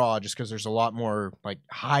issue on Raw just because there's a lot more like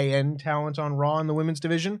high-end talent on Raw in the women's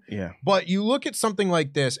division. Yeah. But you look at something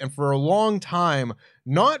like this, and for a long time,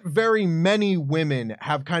 not very many women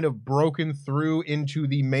have kind of broken through into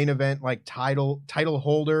the main event like title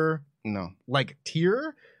holder like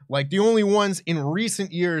tier. Like, the only ones in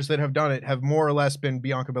recent years that have done it have more or less been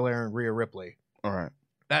Bianca Belair and Rhea Ripley. All right.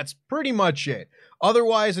 That's pretty much it.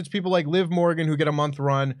 Otherwise, it's people like Liv Morgan who get a month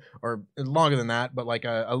run, or longer than that, but like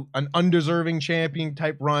an undeserving champion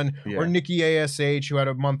type run, or Nikki ASH who had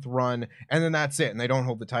a month run, and then that's it, and they don't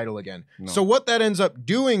hold the title again. No. So what that ends up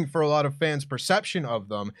doing for a lot of fans' perception of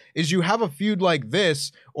them is you have a feud like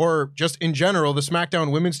this, or just in general, the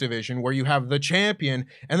SmackDown women's division, where you have the champion,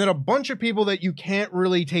 and then a bunch of people that you can't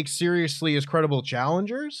really take seriously as credible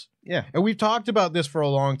challengers. Yeah. And we've talked about this for a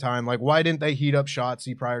long time. Like, why didn't they heat up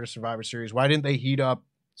Shotzi prior to Survivor Series? Why didn't they heat up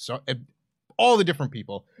all the different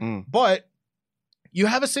people? But you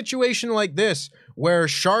have a situation like this where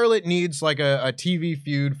Charlotte needs like a TV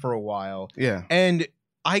feud for a while. Yeah. And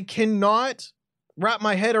I cannot wrap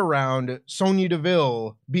my head around Sonya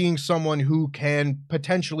Deville being someone who can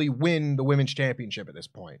potentially win the women's championship at this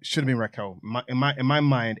point. Should have been Raquel. In my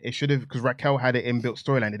mind, it should have, because Raquel had an inbuilt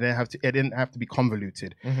storyline. It didn't have to be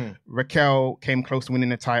convoluted. Raquel came close to winning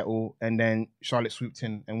the title, and then Charlotte swooped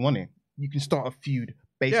in and won it. You can start a feud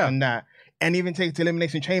based on that, and even take it to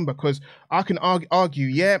Elimination Chamber, because I can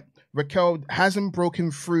argue, Raquel hasn't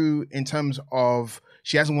broken through in terms of,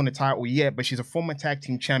 she hasn't won the title yet, but she's a former tag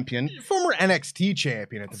team champion. Former NXT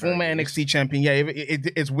champion at the Former NXT champion. Yeah,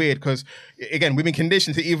 it's weird because, again, we've been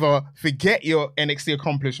conditioned to either forget your NXT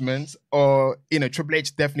accomplishments or, Triple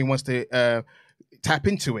H definitely wants to tap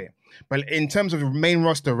into it. But in terms of the main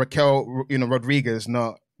roster, Raquel, Rodriguez,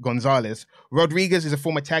 not Gonzalez. Rodriguez is a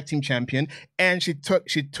former tag team champion, and she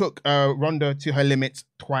took Ronda to her limits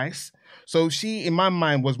twice. So she, in my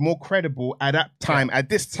mind, was more credible at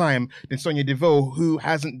this time, than Sonya Deville, who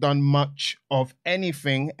hasn't done much of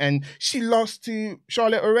anything, and she lost to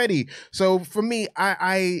Charlotte already. So for me,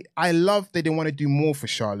 I love that they want to do more for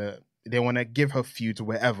Charlotte. They want to give her feuds or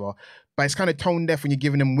whatever. But it's kind of tone deaf when you're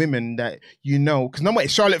giving them women that because no matter,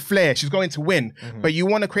 Charlotte Flair, she's going to win. But you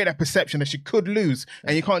want to create that perception that she could lose.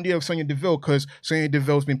 And you can't do it with Sonya Deville because Sonya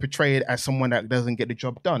Deville's been portrayed as someone that doesn't get the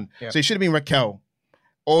job done. So it should have been Raquel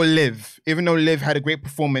or Liv, even though Liv had a great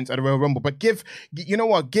performance at the Royal Rumble. But give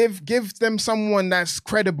them someone that's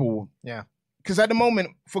credible. Yeah. Because at the moment,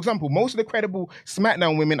 for example, most of the credible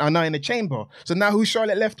SmackDown women are now in the chamber. So now who's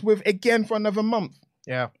Charlotte left with again for another month?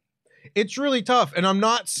 Yeah. It's really tough. And I'm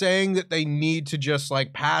not saying that they need to just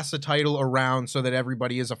like pass a title around so that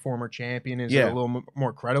everybody is a former champion, is a little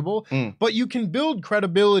more credible. But you can build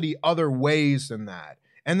credibility other ways than that.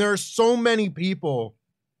 And there are so many people.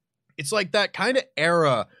 It's like that kind of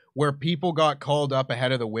era where people got called up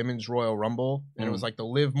ahead of the Women's Royal Rumble. And it was like the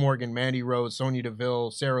Liv Morgan, Mandy Rose, Sonya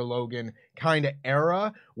Deville, Sarah Logan kind of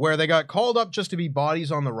era where they got called up just to be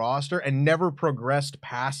bodies on the roster and never progressed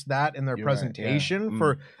past that in their presentation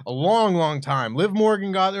for a long, long time. Liv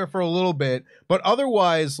Morgan got there for a little bit, but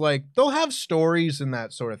otherwise, like, they'll have stories and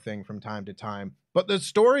that sort of thing from time to time. But the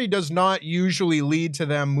story does not usually lead to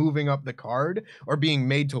them moving up the card or being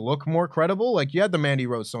made to look more credible. Like, you had the Mandy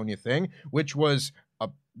Rose Sonya thing, which was a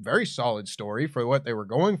very solid story for what they were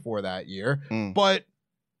going for that year. But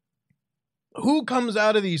who comes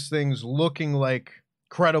out of these things looking like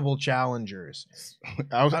credible challengers?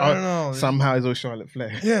 I don't know. Somehow it's all Charlotte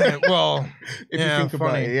Flair. Yeah, well, if you think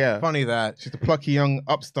about it, funny that. She's the plucky young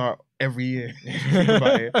upstart every year. Think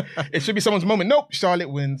about it. It should be someone's moment. Nope, Charlotte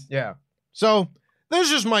wins. Yeah. So there's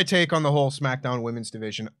just my take on the whole SmackDown women's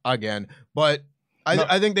division again. But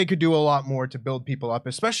I think they could do a lot more to build people up,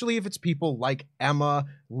 especially if it's people like Emma,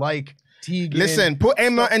 like Tegan. Listen, put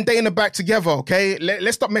Emma and Dana back together, okay?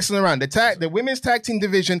 Let's stop messing around. The women's tag team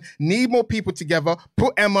division need more people together.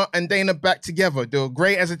 Put Emma and Dana back together. They're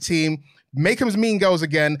great as a team. Make them Mean Girls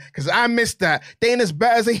again, because I missed that. Dana's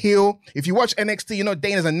better as a heel. If you watch NXT, you know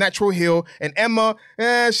Dana's a natural heel. And Emma,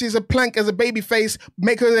 she's a plank as a baby face.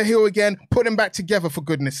 Make her a heel again. Put them back together, for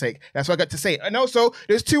goodness sake. That's what I got to say. And also,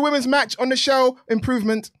 there's 2 women's match on the show.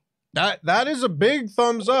 Improvement. That is a big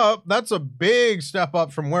thumbs up. That's a big step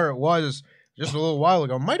up from where it was just a little while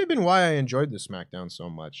ago. Might have been why I enjoyed this SmackDown so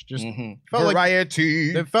much. Just felt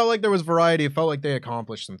variety. It felt like there was variety. It felt like they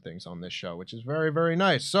accomplished some things on this show, which is very, very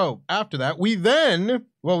nice. So after that, we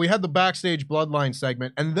had the backstage Bloodline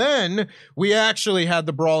segment, and then we actually had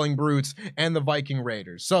the Brawling Brutes and the Viking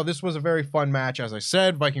Raiders. So this was a very fun match. As I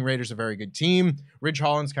said, Viking Raiders a very good team. Ridge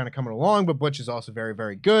Holland's kind of coming along, but Butch is also very,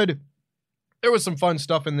 very good. There was some fun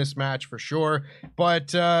stuff in this match for sure,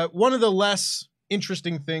 but one of the less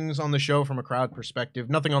interesting things on the show from a crowd perspective,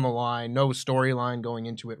 nothing on the line, no storyline going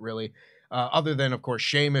into it really, other than, of course,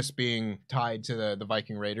 Sheamus being tied to the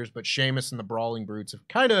Viking Raiders, but Sheamus and the Brawling Brutes have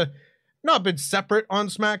kind of not been separate on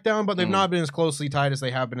SmackDown, but they've not been as closely tied as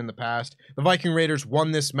they have been in the past. The Viking Raiders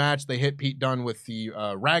won this match. They hit Pete Dunne with the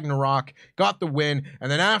Ragnarok, got the win,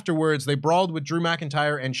 and then afterwards they brawled with Drew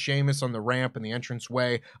McIntyre and Sheamus on the ramp in the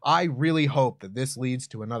entranceway. I really hope that this leads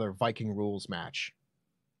to another Viking Rules match.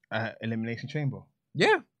 Elimination Chamber.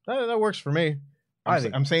 Yeah, that works for me.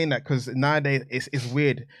 I'm saying that because nowadays it's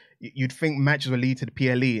weird. You'd think matches will lead to the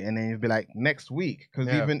PLE, and then you'd be like, next week. Because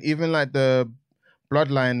even like the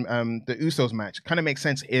Bloodline, the Usos match kind of makes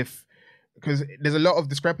sense because there's a lot of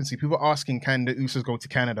discrepancy. People are asking, can the Usos go to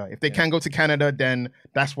Canada? If they can go to Canada, then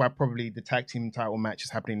that's why probably the tag team title match is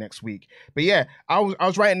happening next week. But yeah, I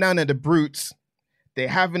was writing down that the Brutes, they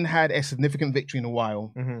haven't had a significant victory in a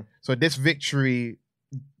while. So this victory,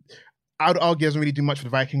 I would argue, doesn't really do much for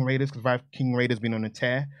the Viking Raiders because Viking Raiders been on a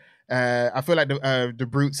tear. I feel like the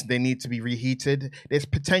Brutes, they need to be reheated. There's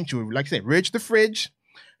potential. Like I said, Ridge the Fridge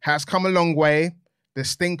has come a long way. The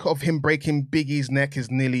stink of him breaking Big E's neck is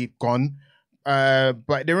nearly gone.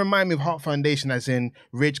 But they remind me of Heart Foundation, as in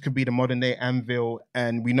Ridge could be the modern day Anvil,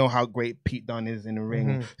 and we know how great Pete Dunne is in the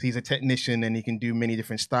ring. So he's a technician and he can do many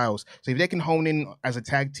different styles. So if they can hone in as a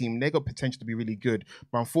tag team, they got potential to be really good.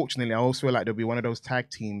 But unfortunately, I also feel like they'll be one of those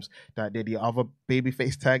tag teams that they're the other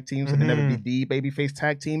babyface tag teams, and they'll never be the babyface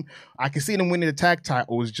tag team. I can see them winning the tag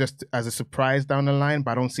titles just as a surprise down the line,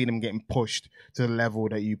 but I don't see them getting pushed to the level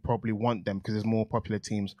that you probably want them because there's more popular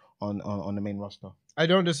teams on the main roster. I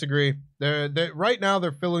don't disagree. Right now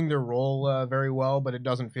they're filling their role very well, but it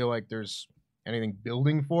doesn't feel like there's anything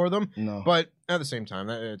building for them. No. But at the same time,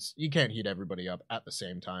 you can't heat everybody up at the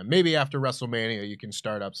same time. Maybe after WrestleMania you can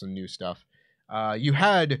start up some new stuff. You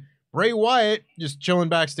had Bray Wyatt just chilling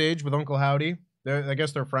backstage with Uncle Howdy. I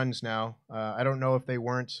guess they're friends now. I don't know if they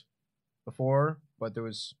weren't before, but there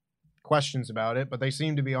was questions about it. But they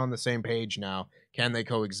seem to be on the same page now. Can they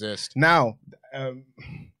coexist? Now,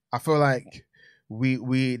 I feel like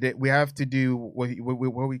we have to do what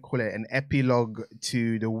we call it, an epilogue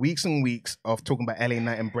to the weeks and weeks of talking about LA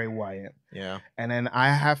Knight and Bray Wyatt. Yeah. And then I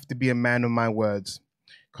have to be a man of my words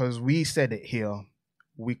because we said it here.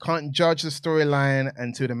 We can't judge the storyline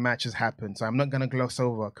until the match has happened. So I'm not going to gloss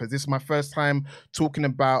over because this is my first time talking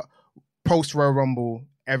about post-Royal Rumble,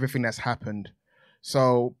 everything that's happened.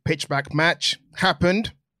 So pitchback match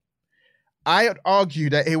happened. I'd argue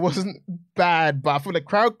that it wasn't bad, but I feel the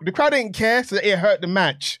crowd didn't care, so it hurt the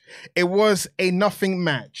match. It was a nothing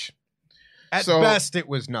match. At best, it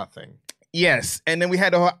was nothing. Yes, and then we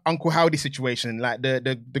had the Uncle Howdy situation. Like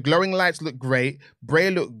the glowing lights looked great. Bray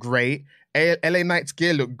looked great. LA Knight's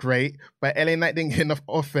gear looked great, but LA Knight didn't get enough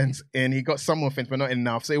offense, and he got some offense, but not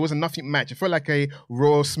enough. So it was a nothing match. It felt like a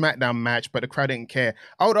Raw SmackDown match, but the crowd didn't care.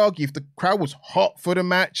 I would argue if the crowd was hot for the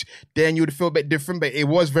match, then you would feel a bit different, but it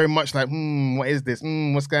was very much like, what is this?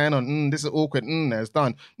 What's going on? This is awkward. It's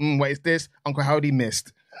done. What is this? Uncle Howdy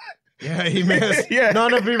missed. Yeah, he missed. Yeah.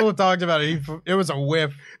 None of people talked about it. It was a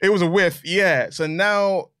whiff. It was a whiff, yeah. So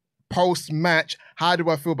now, post-match, how do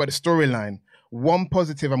I feel about the storyline? One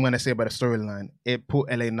positive I'm going to say about the storyline, it put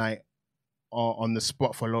LA Knight on the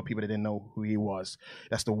spot for a lot of people that didn't know who he was.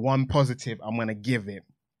 That's the one positive I'm going to give it.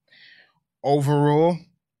 Overall,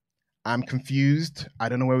 I'm confused. I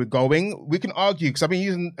don't know where we're going. We can argue, because I've been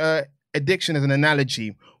using addiction as an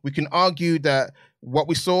analogy. We can argue that what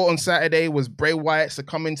we saw on Saturday was Bray Wyatt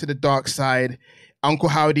succumbing to the dark side. Uncle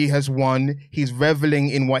Howdy has won. He's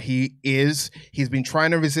reveling in what he is. He's been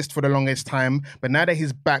trying to resist for the longest time, but now that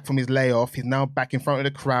he's back from his layoff, he's now back in front of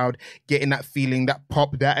the crowd, getting that feeling, that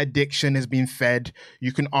pop, that addiction has been fed.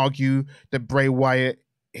 You can argue that Bray Wyatt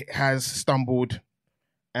has stumbled,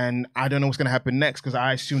 and I don't know what's going to happen next because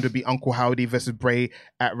I assumed it'd be Uncle Howdy versus Bray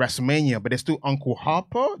at WrestleMania, but there's still Uncle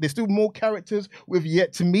Harper. There's still more characters we've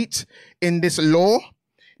yet to meet in this lore.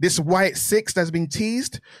 This Wyatt 6 that's been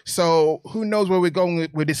teased. So who knows where we're going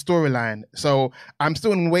with this storyline. So I'm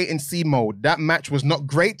still in wait and see mode. That match was not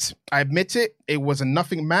great. I admit it. It was a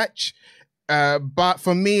nothing match. But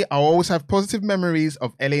for me, I always have positive memories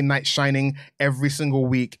of LA Knight shining every single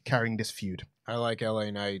week carrying this feud. I like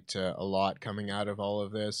LA Knight a lot coming out of all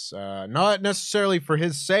of this. Not necessarily for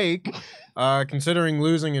his sake, considering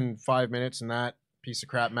losing in 5 minutes in that piece of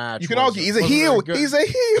crap match. You can argue he's a heel. He's a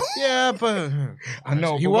heel. Yeah, but I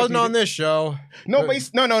know he wasn't on this show. No, but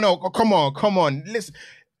no. Come on. Listen.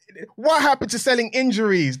 What happened to selling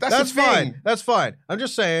injuries? That's the thing. Fine. That's fine. I'm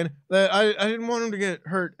just saying that I didn't want him to get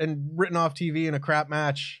hurt and written off TV in a crap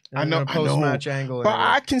match. I know. Post-match angle. But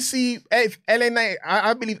I can see if LA Knight,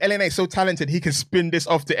 I believe LA Knight is so talented, he can spin this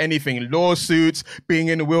off to anything. Lawsuits, being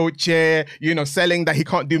in a wheelchair, selling that he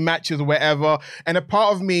can't do matches or whatever. And a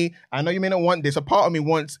part of me, I know you may not want this, a part of me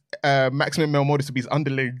wants Maximum Male Models to be his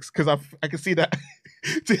underlings because I can see that.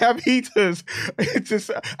 To have heaters, it's just,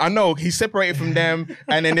 I know he's separated from them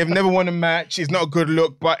and then they've never won a match. It's not a good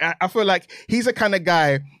look, but I feel like he's the kind of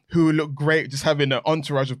guy who would look great just having an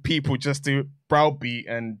entourage of people just to browbeat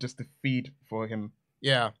and just to feed for him.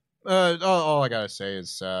 Yeah. All I gotta say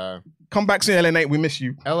is come back soon, LA Knight. We miss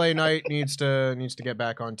you. LA Knight needs to get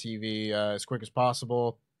back on TV as quick as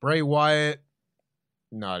possible. Bray Wyatt,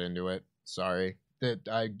 not into it. Sorry. That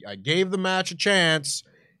I gave the match a chance.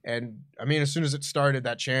 And I mean, as soon as it started,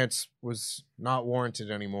 that chance was not warranted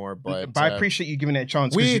anymore. But I appreciate you giving it a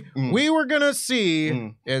chance. We were gonna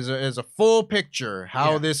see as a full picture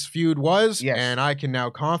how this feud was, and I can now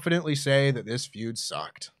confidently say that this feud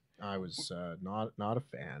sucked. I was not a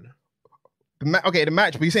fan. The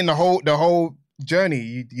match, but you're saying the whole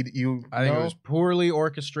journey. You I think it was poorly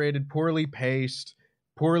orchestrated, poorly paced,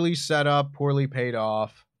 poorly set up, poorly paid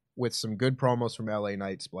off, with some good promos from LA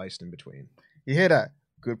Knight spliced in between. You hear that?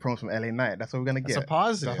 Good promos from LA Knight. That's what we're going to get. That's a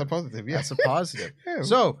positive. That's a positive, yeah. That's a positive. Yeah.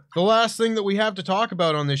 So, the last thing that we have to talk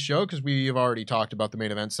about on this show, because we have already talked about the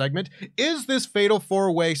main event segment, is this fatal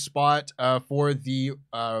four-way spot for the,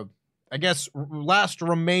 I guess, last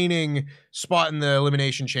remaining spot in the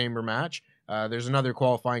Elimination Chamber match. There's another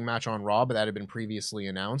qualifying match on Raw, but that had been previously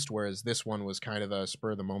announced, whereas this one was kind of a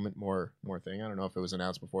spur-of-the-moment more thing. I don't know if it was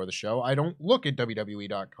announced before the show. I don't look at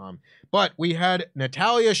WWE.com. But we had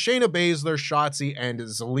Natalya, Shayna Baszler, Shotzi, and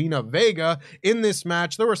Zelina Vega in this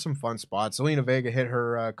match. There were some fun spots. Zelina Vega hit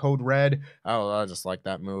her Code Red. Oh, I just like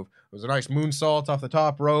that move. It was a nice moonsault off the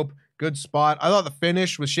top rope. Good spot. I thought the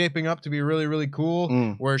finish was shaping up to be really, really cool,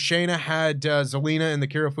 where Shayna had Zelina in the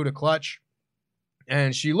Kirifuda clutch.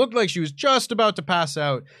 And she looked like she was just about to pass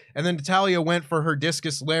out. And then Natalya went for her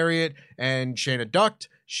discus lariat, and Shayna ducked.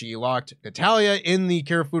 She locked Natalya in the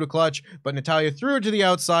Kirifuda clutch, but Natalya threw her to the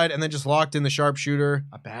outside and then just locked in the sharpshooter.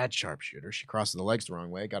 A bad sharpshooter. She crosses the legs the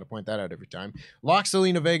wrong way. Got to point that out every time. Locked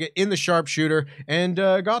Zelina Vega in the sharpshooter and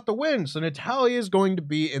got the win. So Natalya is going to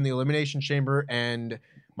be in the Elimination Chamber, and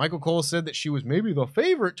Michael Cole said that she was maybe the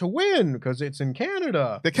favorite to win because it's in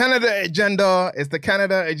Canada. The Canada agenda is the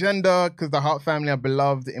Canada agenda because the Hart family are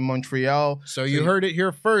beloved in Montreal. So you heard it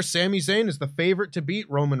here first. Sami Zayn is the favorite to beat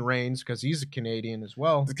Roman Reigns because he's a Canadian as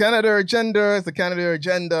well. The Canada agenda is the Canada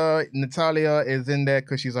agenda. Natalya is in there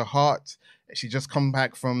because she's a Hart. She just come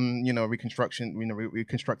back from, reconstruction,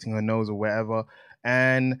 reconstructing her nose or whatever.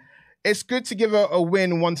 And it's good to give her a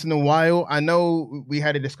win once in a while. I know we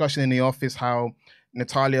had a discussion in the office how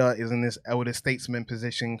Natalya is in this elder statesman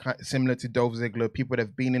position, similar to Dolph Ziggler, people that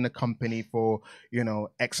have been in the company for,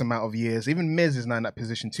 X amount of years. Even Miz is now in that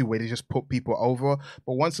position too, where they just put people over.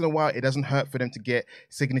 But once in a while, it doesn't hurt for them to get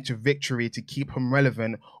signature victory to keep them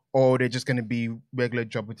relevant, or they're just going to be regular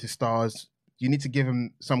jobber to stars. You need to give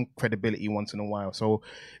them some credibility once in a while. So,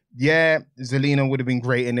 yeah, Zelina would have been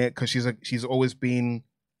great in it because she's always been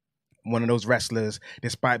one of those wrestlers,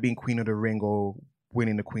 despite being Queen of the Ring or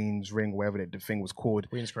winning the Queen's Ring, whatever the thing was called.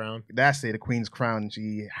 Queen's Crown. That's it, the Queen's Crown.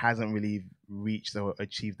 She hasn't really reached or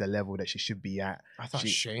achieved the level that she should be at. I thought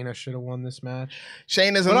Shayna should have won this match.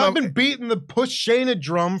 I've been beating the push Shayna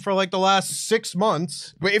drum for like the last 6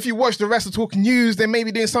 months. But if you watch the Wrestle Talk News, they may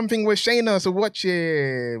be doing something with Shayna, so watch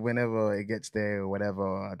it whenever it gets there or whatever.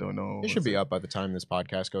 I don't know. It should be up by the time this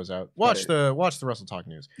podcast goes out. Watch the Wrestle Talk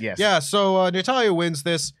News. Yes. Yeah, so Natalya wins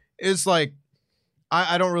this. It's like,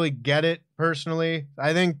 I don't really get it personally.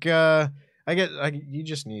 I think you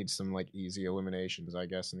just need some like easy eliminations, I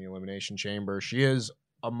guess, in the Elimination Chamber. She is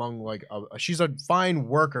among she's a fine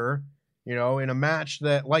worker, in a match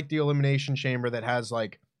that like the Elimination Chamber that has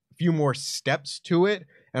like a few more steps to it,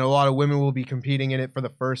 and a lot of women will be competing in it for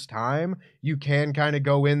the first time. You can kind of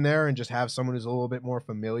go in there and just have someone who's a little bit more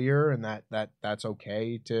familiar, and that's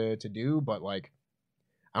okay to do, but like,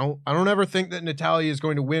 I don't ever think that Natalya is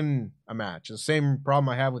going to win a match. The same problem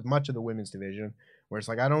I have with much of the women's division, where it's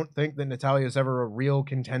like, I don't think that Natalya is ever a real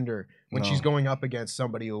contender when she's going up against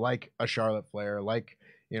somebody like a Charlotte Flair, like,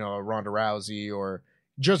 a Ronda Rousey, or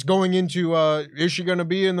just going into, is she going to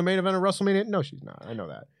be in the main event of WrestleMania? No, she's not. I know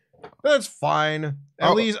that. That's fine.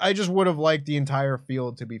 At least I just would have liked the entire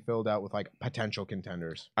field to be filled out with like potential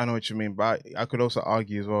contenders. I know what you mean, but I could also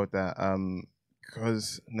argue as well that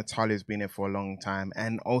because Natalia's been there for a long time,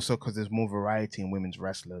 and also because there's more variety in women's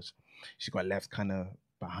wrestlers, she got left kind of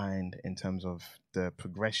behind in terms of the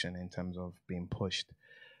progression, in terms of being pushed.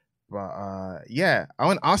 But yeah, I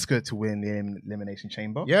want Asuka to win the Elimination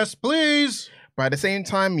Chamber. Yes, please. But at the same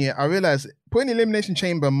time, yeah, I realize putting the Elimination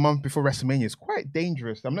Chamber a month before WrestleMania is quite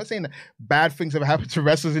dangerous. I'm not saying that bad things have happened to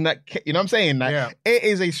wrestlers in that, you know what I'm saying? Like, it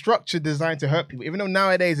is a structure designed to hurt people. Even though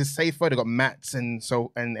nowadays it's safer, they've got mats and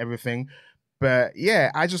everything. But yeah,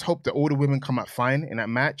 I just hope that all the women come out fine in that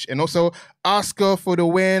match. And also, Asuka for the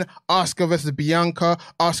win. Asuka versus Bianca.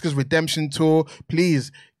 Asuka's redemption tour.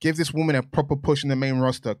 Please give this woman a proper push in the main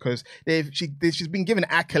roster, because she's been given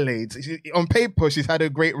accolades. On paper, she's had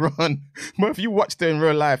a great run. But if you watched her in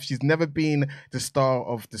real life, she's never been the star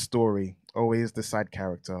of the story. Always the side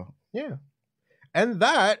character. Yeah. And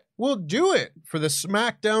that will do it for the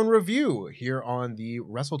SmackDown review here on the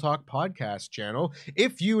Wrestle Talk podcast channel.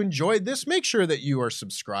 If you enjoyed this, make sure that you are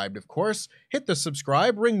subscribed, of course. Hit the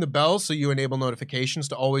subscribe, ring the bell so you enable notifications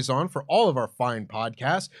to always on for all of our fine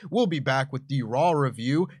podcasts. We'll be back with the Raw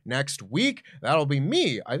review next week. That'll be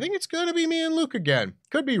me. I think it's going to be me and Luke again.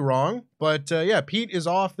 Could be wrong, but yeah, Pete is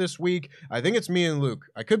off this week. I think it's me and Luke.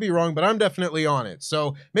 I could be wrong, but I'm definitely on it.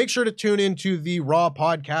 So make sure to tune into the Raw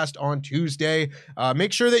podcast on Tuesday.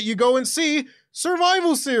 Make sure that you go and see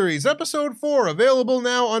Survival Series, Episode 4, available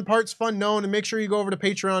now on Parts Fun Known. And make sure you go over to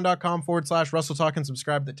patreon.com/WrestleTalk and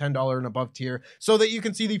subscribe to the $10 and above tier so that you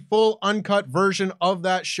can see the full uncut version of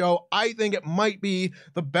that show. I think it might be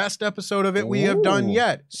the best episode of it we have done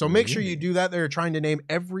yet. So make sure you do that. They're trying to name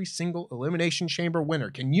every single Elimination Chamber winner.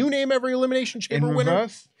 Can you name every Elimination Chamber winner?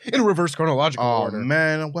 Reverse? In reverse chronological order. Oh,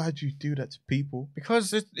 man. Why'd you do that to people?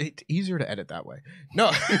 Because it's easier to edit that way. No.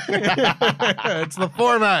 It's the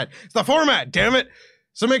format. It's the format, damn it.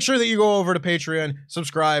 So make sure that you go over to Patreon,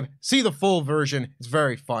 subscribe, see the full version. It's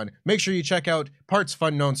very fun. Make sure you check out Parts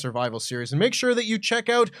Fun Known Survival Series, and make sure that you check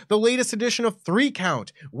out the latest edition of 3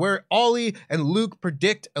 Count, where Ollie and Luke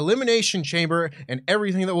predict Elimination Chamber and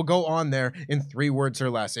everything that will go on there in 3 words or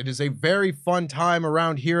less. It is a very fun time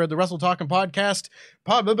around here at the Wrestle Talk and Podcast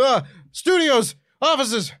studios,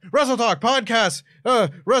 offices, Wrestle Talk Podcast,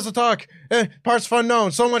 Wrestle Talk, Parts Fun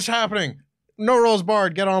Known. So much happening. No rolls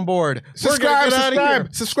barred. Get on board. Subscribe to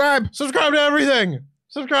everything.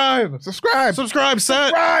 Subscribe.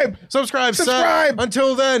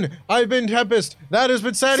 Until then, I've been Tempest. That has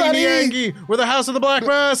been Sadie Niangi with the House of the Black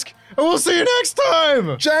Mask. And we'll see you next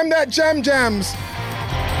time. Jam that jams.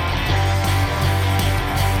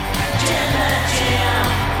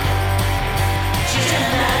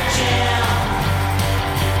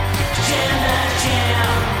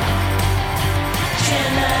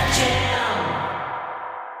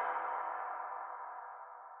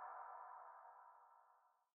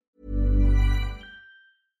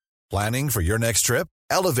 Planning for your next trip?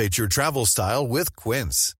 Elevate your travel style with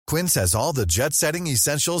Quince. Quince has all the jet-setting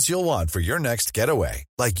essentials you'll want for your next getaway,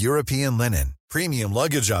 like European linen, premium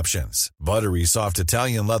luggage options, buttery soft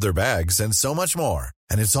Italian leather bags, and so much more.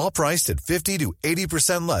 And it's all priced at 50 to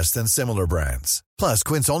 80% less than similar brands. Plus,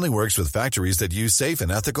 Quince only works with factories that use safe and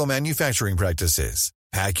ethical manufacturing practices.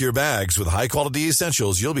 Pack your bags with high-quality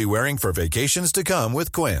essentials you'll be wearing for vacations to come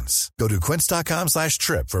with Quince. Go to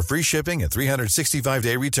quince.com/trip for free shipping and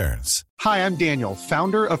 365-day returns. Hi, I'm Daniel,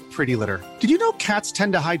 founder of Pretty Litter. Did you know cats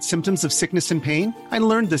tend to hide symptoms of sickness and pain? I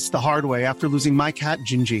learned this the hard way after losing my cat,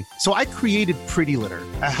 Gingy. So I created Pretty Litter,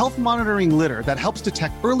 a health monitoring litter that helps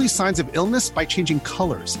detect early signs of illness by changing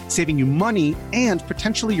colors, saving you money and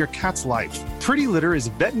potentially your cat's life. Pretty Litter is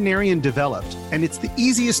veterinarian developed, and it's the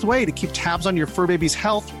easiest way to keep tabs on your fur baby's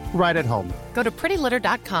health right at home. Go to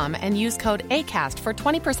prettylitter.com and use code ACAST for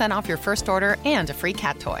 20% off your first order and a free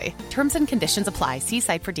cat toy. Terms and conditions apply. See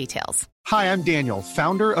site for details. Hi, I'm Daniel,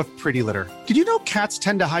 founder of Pretty Litter. Did you know cats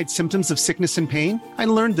tend to hide symptoms of sickness and pain? I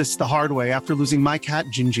learned this the hard way after losing my cat,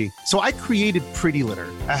 Gingy. So I created Pretty Litter,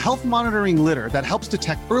 a health monitoring litter that helps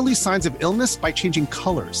detect early signs of illness by changing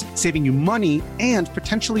colors, saving you money and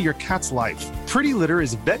potentially your cat's life. Pretty Litter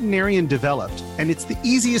is veterinarian developed, and it's the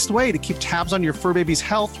easiest way to keep tabs on your fur baby's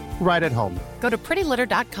health right at home. Go to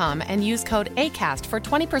prettylitter.com and use code ACAST for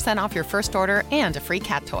 20% off your first order and a free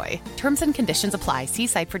cat toy. Terms and conditions apply. See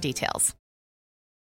site for details.